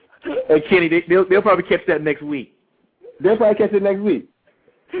 Hey, Kenny, they'll probably catch that next week. They'll probably catch it next week.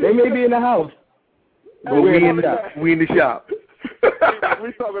 They may be in the house, but we in the shop.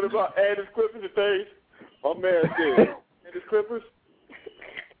 We talking about Andis Clippers and things. My man said, Andis Clippers?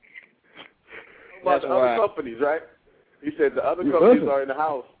 About the other companies, right? He said the other companies are in the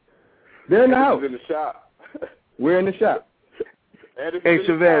house. They're in the house. In the shop. We're in the shop. Hey,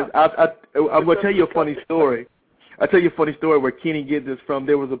 Chavez, I'm going to tell you a funny story. I'll tell you a funny story where Kenny gets this from.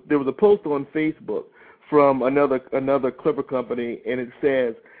 There was a post on Facebook from another clipper company, and it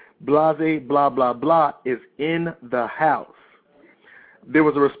says, Blase, blah, blah, blah, is in the house. There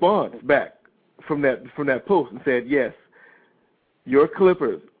was a response back from that post and said, yes, your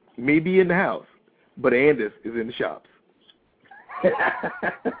clippers may be in the house, but Andis is in the shops.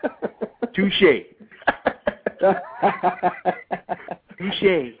 Touche.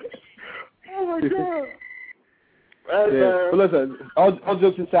 Touche. Oh, my God. Yeah. But listen, all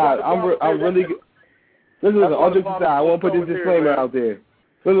jokes aside, I'm really good. Listen, all jokes aside, I want to put this disclaimer out there.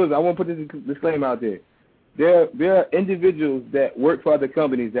 Listen, I want to put this disclaimer out there. There are individuals that work for other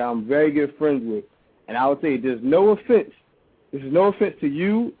companies that I'm very good friends with, and I would say there's no offense. This is no offense to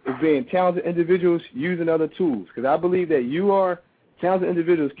you as being talented individuals using other tools, because I believe that you are talented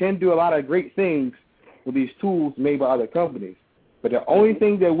individuals can do a lot of great things with these tools made by other companies. But the only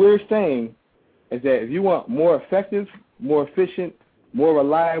thing that we're saying is that if you want more effective, more efficient, more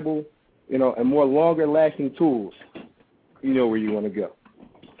reliable, and more longer-lasting tools, you know where you want to go.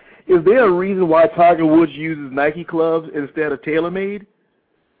 Is there a reason why Tiger Woods uses Nike clubs instead of TaylorMade?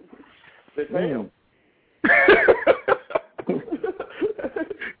 They pay him.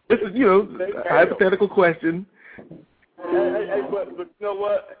 This is, a hypothetical question. Hey, but you know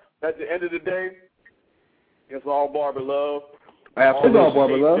what? At the end of the day, it's all barber love. Absolutely. It's all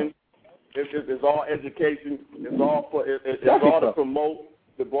barber love. It's all education. It's all to promote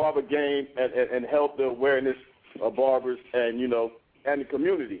the barber game and help the awareness of barbers and and the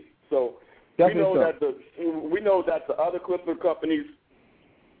community. So we know that the other clipper companies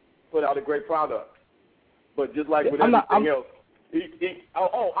put out a great product, but just like with everything else.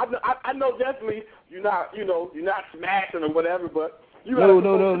 I know definitely you're not smashing or whatever, but you gotta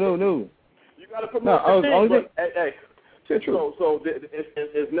no. You gotta promote the thing. Hey. So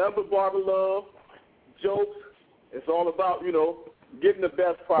it's nothing but barber love, jokes. It's all about getting the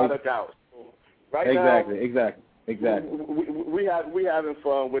best product out. Right now, exactly. We having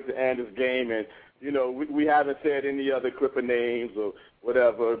fun with the Andis game, and we haven't said any other clipper names or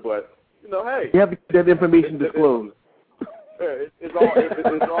whatever, but hey, you have to get that information disclosed. It's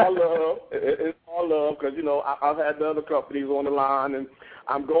all love. It's all love because I've had the other companies on the line, and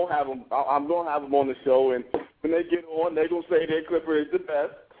I'm gonna have them. I'm gonna have them on the show, and when they get on, they gonna say their clipper is the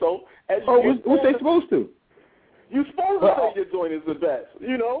best. So, what they supposed to? You supposed to say your joint is the best,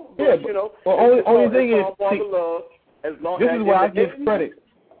 But, only thing is, love, as long this as is where I give credit.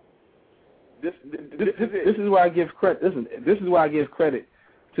 This is where I give credit. Listen, this is where I give credit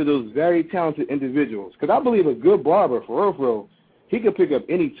to those very talented individuals. Because I believe a good barber, for real, he can pick up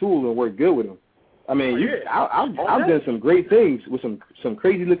any tool and work good with them. I mean, I've done some great things with some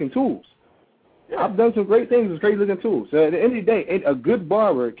crazy looking tools. Yeah. I've done some great things with crazy looking tools. So at the end of the day, a good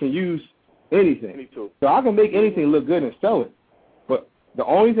barber can use anything. Any tool. So I can make anything look good and sell it. But the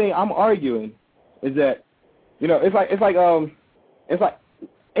only thing I'm arguing is that, it's like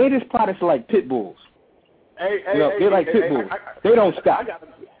ain't this products like pit bulls? They're like pit bulls. They don't stop.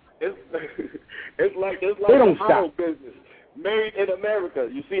 It's like they don't the stop. Business. Made in America.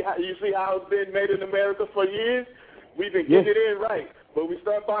 You see how it's been made in America for years? We've been getting it in right. But we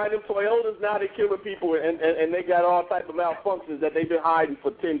start buying them Toyotas, now they're killing people, and they got all types of malfunctions that they've been hiding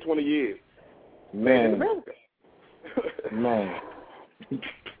for 10, 20 years. Made in America. Man.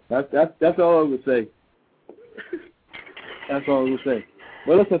 That's all I would say. That's all I would say.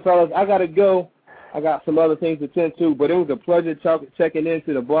 Well, listen, fellas, I got to go. I got some other things to tend to, but it was a pleasure checking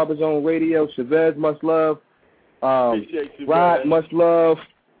into the BarberZone Radio. Chavez, much love. Appreciate you, Rod, much love.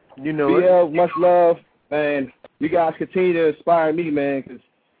 BL, much love. And you guys continue to inspire me, man, because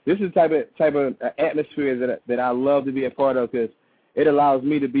this is the type of atmosphere that I love to be a part of, because it allows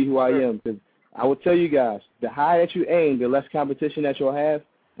me to be who I am. Because I will tell you guys, the higher that you aim, the less competition that you'll have.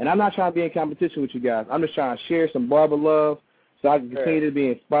 And I'm not trying to be in competition with you guys. I'm just trying to share some barber love so I can continue to be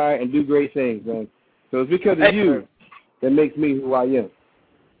inspired and do great things, man. So it's because of you that makes me who I am.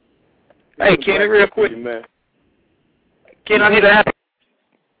 Hey, Kenny, real quick. Kenny, I need an application.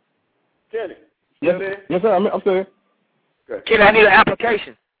 Kenny. Yes, sir. I'm sorry. Kenny, I need an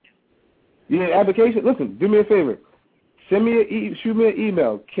application. You need an application? Listen, do me a favor. Shoot me an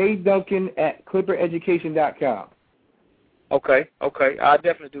email, kduncan@clippereducation.com. Okay. I'll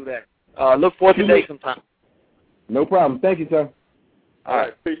definitely do that. Look forward to today sometime. No problem. Thank you, sir. All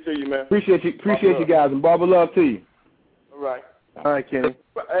right. Appreciate you, man. Appreciate you guys, and barber love to you. All right. All right, Kenny.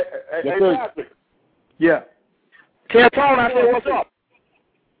 Hey, Patrick. Yeah. Tell Tone I said what's up.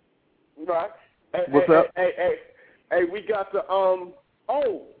 Right. What's up? Hey, we got the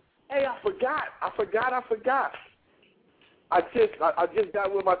I forgot. I just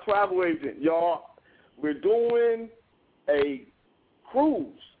got with my travel agent, y'all. We're doing a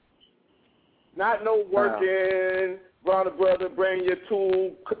cruise. Not no working, run a brother, bring your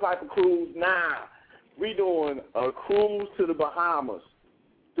tool type of cruise. Nah. We doing a cruise to the Bahamas.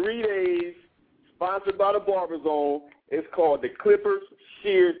 3 days, sponsored by the BarberZone. It's called the Clippers,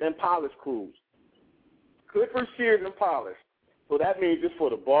 Shears, and Polish Cruise. Clippers, Shears, and Polish. So that means it's for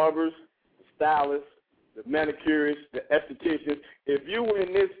the barbers, the stylists, the manicurists, the estheticians. If you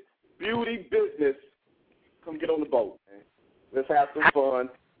in this beauty business, come get on the boat, man. Let's have some fun.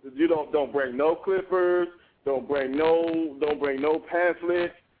 You don't bring no clippers. Don't bring no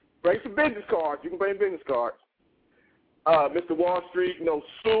pamphlets. Bring some business cards. You can bring business cards. Mr. Wall Street, no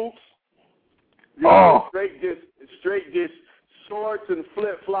suits. Straight just shorts and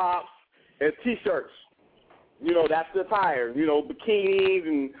flip flops and t-shirts. That's the attire. Bikinis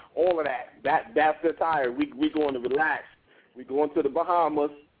and all of that. That's the attire. We going to relax. We going to the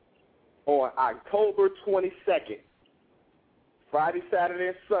Bahamas on October 22nd. Friday, Saturday,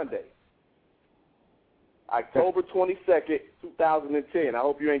 and Sunday. October 22nd, 2010. I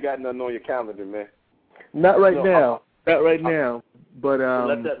hope you ain't got nothing on your calendar, man. Not right now. But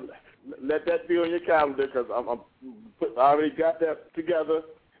let that be on your calendar, because I already got that together,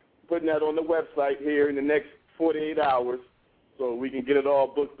 putting that on the website here in the next 48 hours, so we can get it all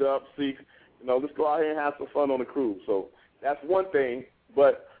booked up. See, let's go out here and have some fun on the cruise. So that's one thing.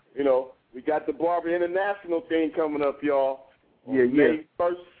 But we got the Barber International thing coming up, y'all. May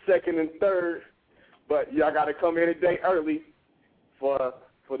 1st, 2nd, and 3rd. But y'all got to come in a day early for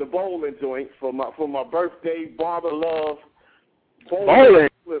the bowling joint for my birthday. Barber love bowling.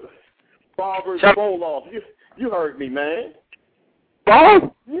 Barber's bowl off. You heard me, man.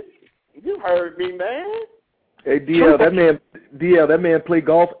 Bowl? You heard me, man. Hey, DL, that man play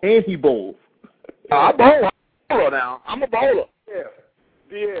golf and he bowls. I'm a bowler now. I'm a bowler. Yeah.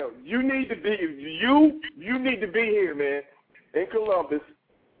 DL, you need to be here, man, in Columbus,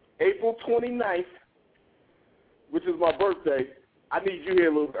 April 29th, which is my birthday. I need you here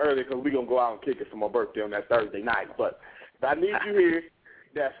a little early because we're going to go out and kick it for my birthday on that Thursday night. But I need you here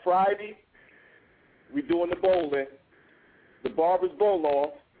that Friday. We're doing the bowling. the Barber's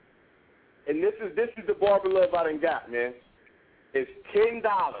Bowl-Off, and this is the Barber Love I done got, man. It's $10.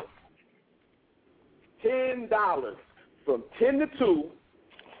 $10 from 10 to 2.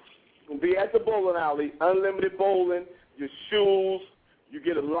 Gonna be at the bowling alley, unlimited bowling, your shoes. You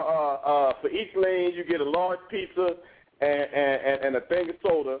get for each lane, you get a large pizza and a thing of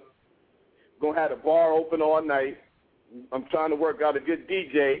soda. Gonna have the bar open all night. I'm trying to work out a good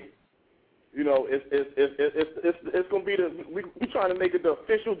DJ. You know, it's gonna be we trying to make it the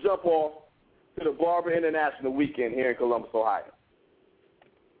official jump off to the Barber International Weekend here in Columbus, Ohio.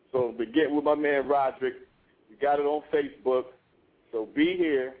 So we get with my man Roderick. We got it on Facebook. So be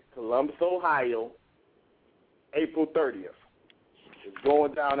here, Columbus, Ohio, April 30th. It's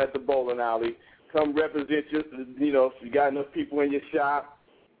going down at the bowling alley. Come represent if you got enough people in your shop,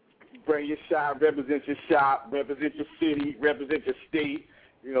 bring your shop, represent your city, represent your state.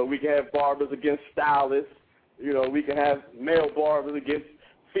 You know, we can have barbers against stylists. You know, we can have male barbers against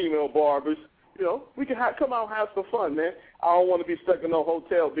female barbers. You know, we can come out and have some fun, man. I don't want to be stuck in no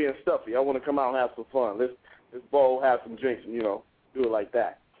hotel being stuffy. I want to come out and have some fun. Let's bowl, have some drinks, and, do it like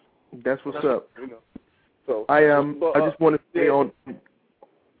that. That's what's up. So I just want to stay on.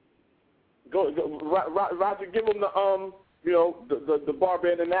 Go, Roger, give them the Barber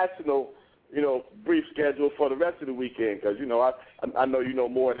International, brief schedule for the rest of the weekend, because I know you know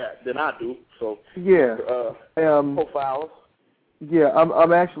more than I do. So yeah, profiles. Yeah,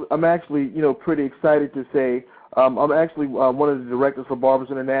 I'm actually pretty excited to say I'm actually one of the directors for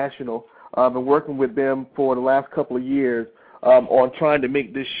Barbers International. I've been working with them for the last couple of years on trying to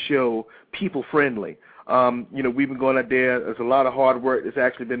make this show people friendly. We've been going out there. There's a lot of hard work that's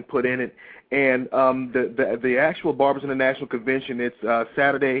actually been put in it, and the actual Barbers International Convention, it's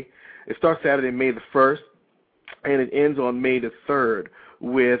Saturday. It starts Saturday, May the 1st, and it ends on May the 3rd.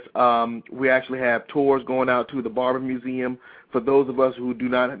 With we actually have tours going out to the Barber Museum for those of us who do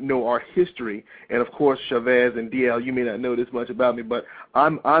not know our history. And of course, Chavez and DL, you may not know this much about me, but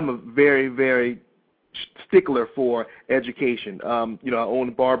I'm a very, very stickler for education. I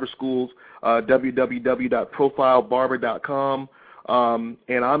own barber schools, www.profilebarber.com,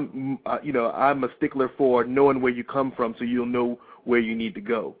 and I'm a stickler for knowing where you come from, so you'll know where you need to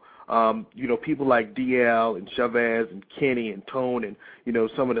go. People like DL and Chavez and Kenny and Tone and,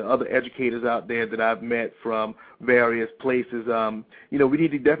 some of the other educators out there that I've met from various places, we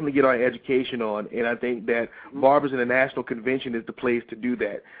need to definitely get our education on, and I think that Barbers International Convention is the place to do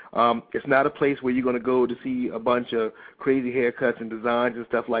that. It's not a place where you're going to go to see a bunch of crazy haircuts and designs and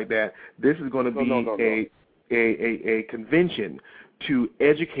stuff like that. This is going to be a convention to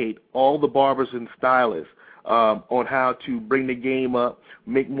educate all the barbers and stylists on how to bring the game up,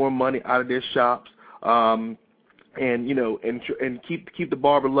 make more money out of their shops, and keep the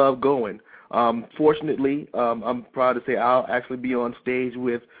barber love going. Fortunately, I'm proud to say I'll actually be on stage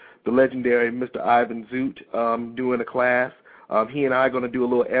with the legendary Mr. Ivan Zoot doing a class. He and I are going to do a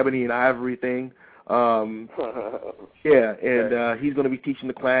little ebony and ivory thing. He's going to be teaching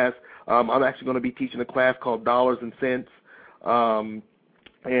the class. I'm actually going to be teaching a class called Dollars and Cents.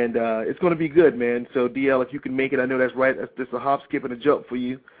 And it's going to be good, man. So, DL, if you can make it, I know that's right. That's just a hop, skip, and a jump for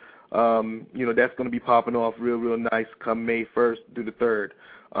you. That's going to be popping off real nice come May 1st through the 3rd.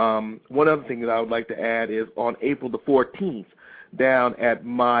 One other thing that I would like to add is on April the 14th, down at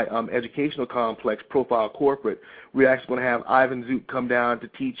my educational complex, Profile Corporate, we're actually going to have Ivan Zoot come down to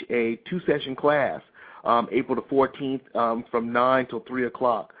teach a 2-session class, April the 14th from 9 till 3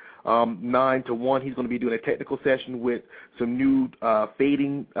 o'clock. 9 to 1, he's going to be doing a technical session with some new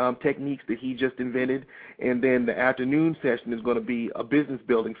fading techniques that he just invented, and then the afternoon session is going to be a business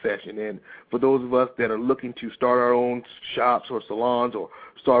building session. And for those of us that are looking to start our own shops or salons or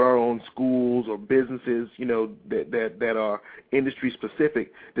start our own schools or businesses, that are industry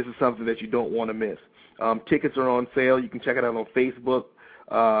specific, this is something that you don't want to miss. Tickets are on sale. You can check it out on Facebook.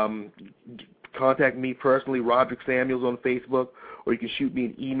 Contact me personally, Roderick Samuels, on Facebook, or you can shoot me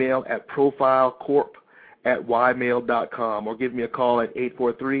an email at profilecorp@ymail.com, or give me a call at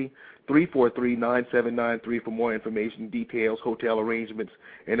 843-343-9793 for more information, details, hotel arrangements,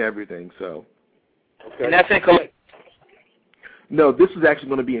 and everything. So, okay. And that's in Columbus? No, this is actually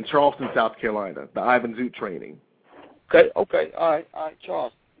going to be in Charleston, South Carolina, the Ivan Zoot training. Okay, all right,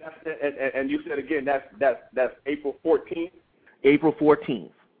 Charles. And you said again, that's April 14th? April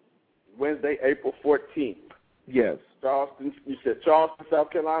 14th. Wednesday, April 14th. Yes. Charleston, you said Charleston, South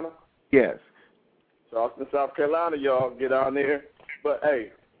Carolina? Yes. Charleston, South Carolina, y'all, get on there. But,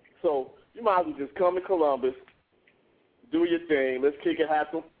 hey, so you might as well just come to Columbus, do your thing, let's kick it, have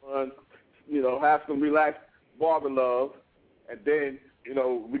some fun, have some relaxed barber love, and then,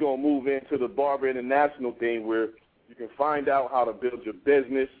 we're going to move into the Barber International thing where, You can find out how to build your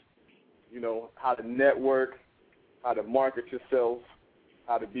business, how to network, how to market yourself,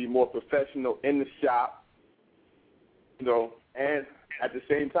 how to be more professional in the shop, and at the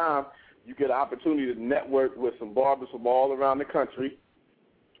same time, you get an opportunity to network with some barbers from all around the country.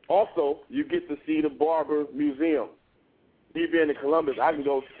 Also, you get to see the Barber Museum. Me being in Columbus, I can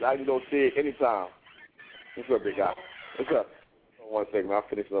go see it anytime. What's up, big guy? What's up? One second, I'll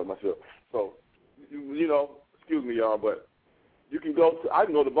finish up myself. So, excuse me, y'all, but I can go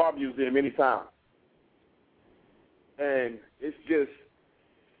to the Barber Museum anytime. And it's just,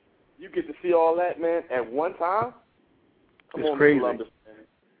 you get to see all that, man, at one time. Come on, crazy. Columbus, man.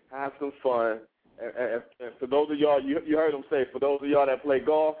 Have some fun. And for those of y'all, you heard him say, for those of y'all that play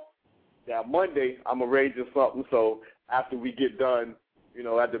golf, that Monday I'm arranging something. So after we get done,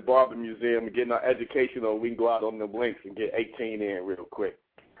 at the Barber Museum and getting our education on, we can go out on the links and get 18 in real quick.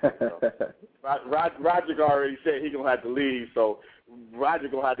 Roger already said he's going to have to leave, so Roger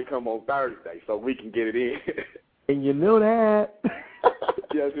going to have to come on Thursday so we can get it in. And you know that.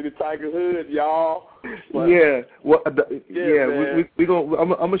 Yes, in the Tiger Hood, y'all. But, yeah. Well, man. we gonna. I'm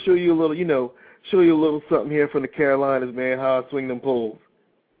gonna show you a little, show you a little something here from the Carolinas, man. How I swing them poles.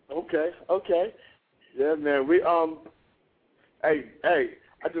 Okay. Yeah, man. We Hey,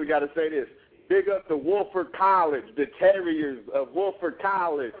 I just got to say this. Big up to Woolford College, the Terriers of Woolford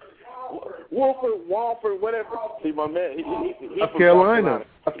College. Woolford, whatever. See, my man, he's South Carolina.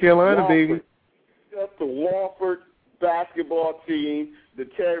 South Carolina, baby. Big up to Woolford basketball team, the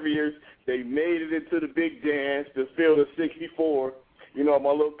Terriers. They made it into the big dance, the field of 64. My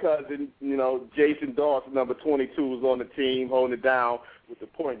little cousin, Jason Dawson, number 22, was on the team holding it down with the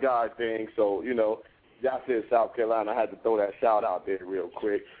point guard thing. So, y'all said South Carolina. I had to throw that shout out there real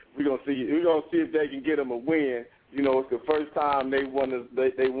quick. We're gonna see if they can get them a win. It's the first time they won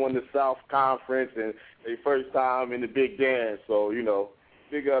the South Conference and their first time in the big dance. So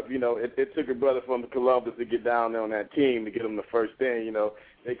big up. It took a brother from Columbus to get down there on that team to get them the first thing.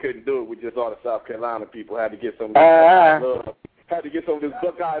 They couldn't do it with just all the South Carolina people. Had to get some of this love. Had to get some of this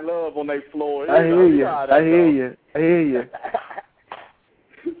Buckeye love on their floor. I hear you.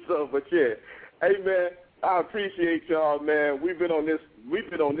 So, but yeah. Hey, man, I appreciate y'all, man. We've been on this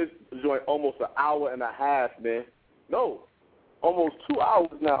joint almost an hour and a half, man. No, almost 2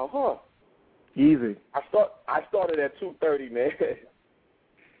 hours now, huh? Easy. I started at 2:30, man.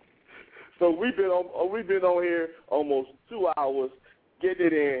 So we've been on here almost 2 hours, getting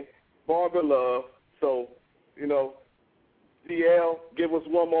it in, Barber love. So, DL, give us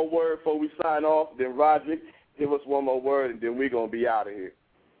one more word before we sign off. Then Roger, give us one more word, and then we're gonna be out of here.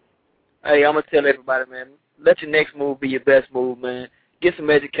 Hey, I'm going to tell everybody, man, let your next move be your best move, man. Get some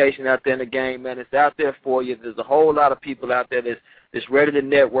education out there in the game, man. It's out there for you. There's a whole lot of people out there that's ready to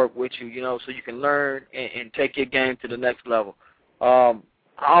network with you, so you can learn and take your game to the next level. I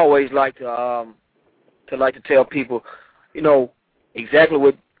always like to tell people, exactly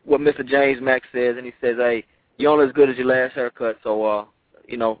what Mr. James Mack says, and he says, hey, you're only as good as your last haircut, so,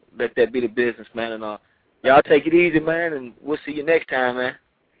 let that be the business, man. And y'all take it easy, man, and we'll see you next time, man.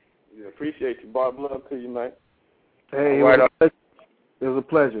 Yeah, appreciate you, Barber. Love to you, man. Hey, it was a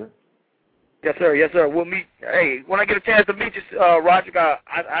pleasure. Yes, sir. We'll meet. Hey, when I get a chance to meet you, Roger,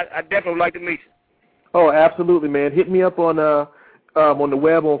 I definitely would like to meet you. Oh, absolutely, man. Hit me up on the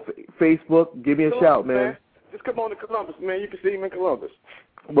web on Facebook. Give me a shout, man. Just come on to Columbus, man. You can see him in Columbus.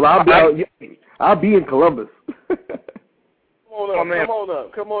 Well, I'll be in Columbus. Come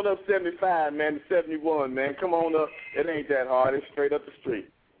on up 75, man, to 71, man. Come on up. It ain't that hard. It's straight up the street.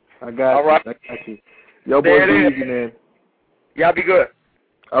 I got you. Yo, boy, be easy, man. Y'all be good.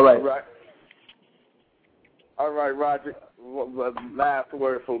 All right, Roger. Last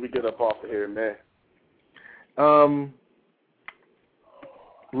word before we get up off of here, man.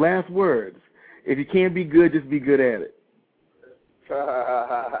 Last words. If you can't be good, just be good at it.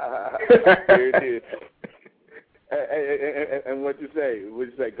 There it is. And what you say?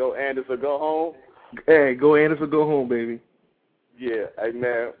 Go Anders or go home? Hey, go Anders or go home, baby. Yeah, hey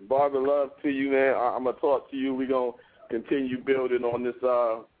man, Barber, love to you, man. I'm gonna talk to you. We're gonna continue building on this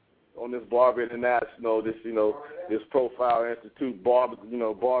Barber International, this Profile Institute,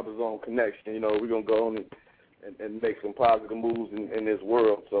 BarberZone connection. We're gonna go on and make some positive moves in this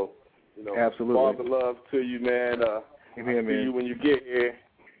world. So, absolutely. Barber, love to you, man. I'll see you when you get here.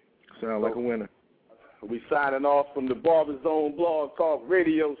 Sound like a winner. We signing off from the BarberZone Blog Talk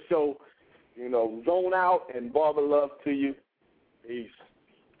Radio Show. Zone out and Barber, love to you. Peace.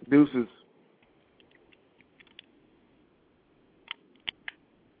 Deuces.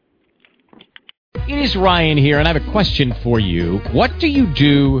 It is Ryan here, and I have a question for you. What do you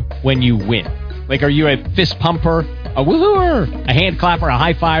do when you win? Like, are you a fist pumper? A woohooer, a hand clapper, a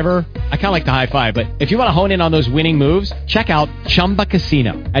high fiver. I kind of like the high five, but if you want to hone in on those winning moves, check out Chumba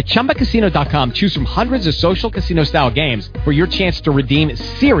Casino. At ChumbaCasino.com, choose from hundreds of social casino-style games for your chance to redeem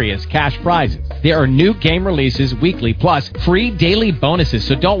serious cash prizes. There are new game releases weekly, plus free daily bonuses,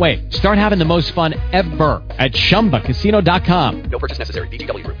 so don't wait. Start having the most fun ever at ChumbaCasino.com. No purchase necessary.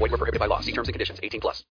 VGW Group. Void where prohibited by law. See terms and conditions. 18+.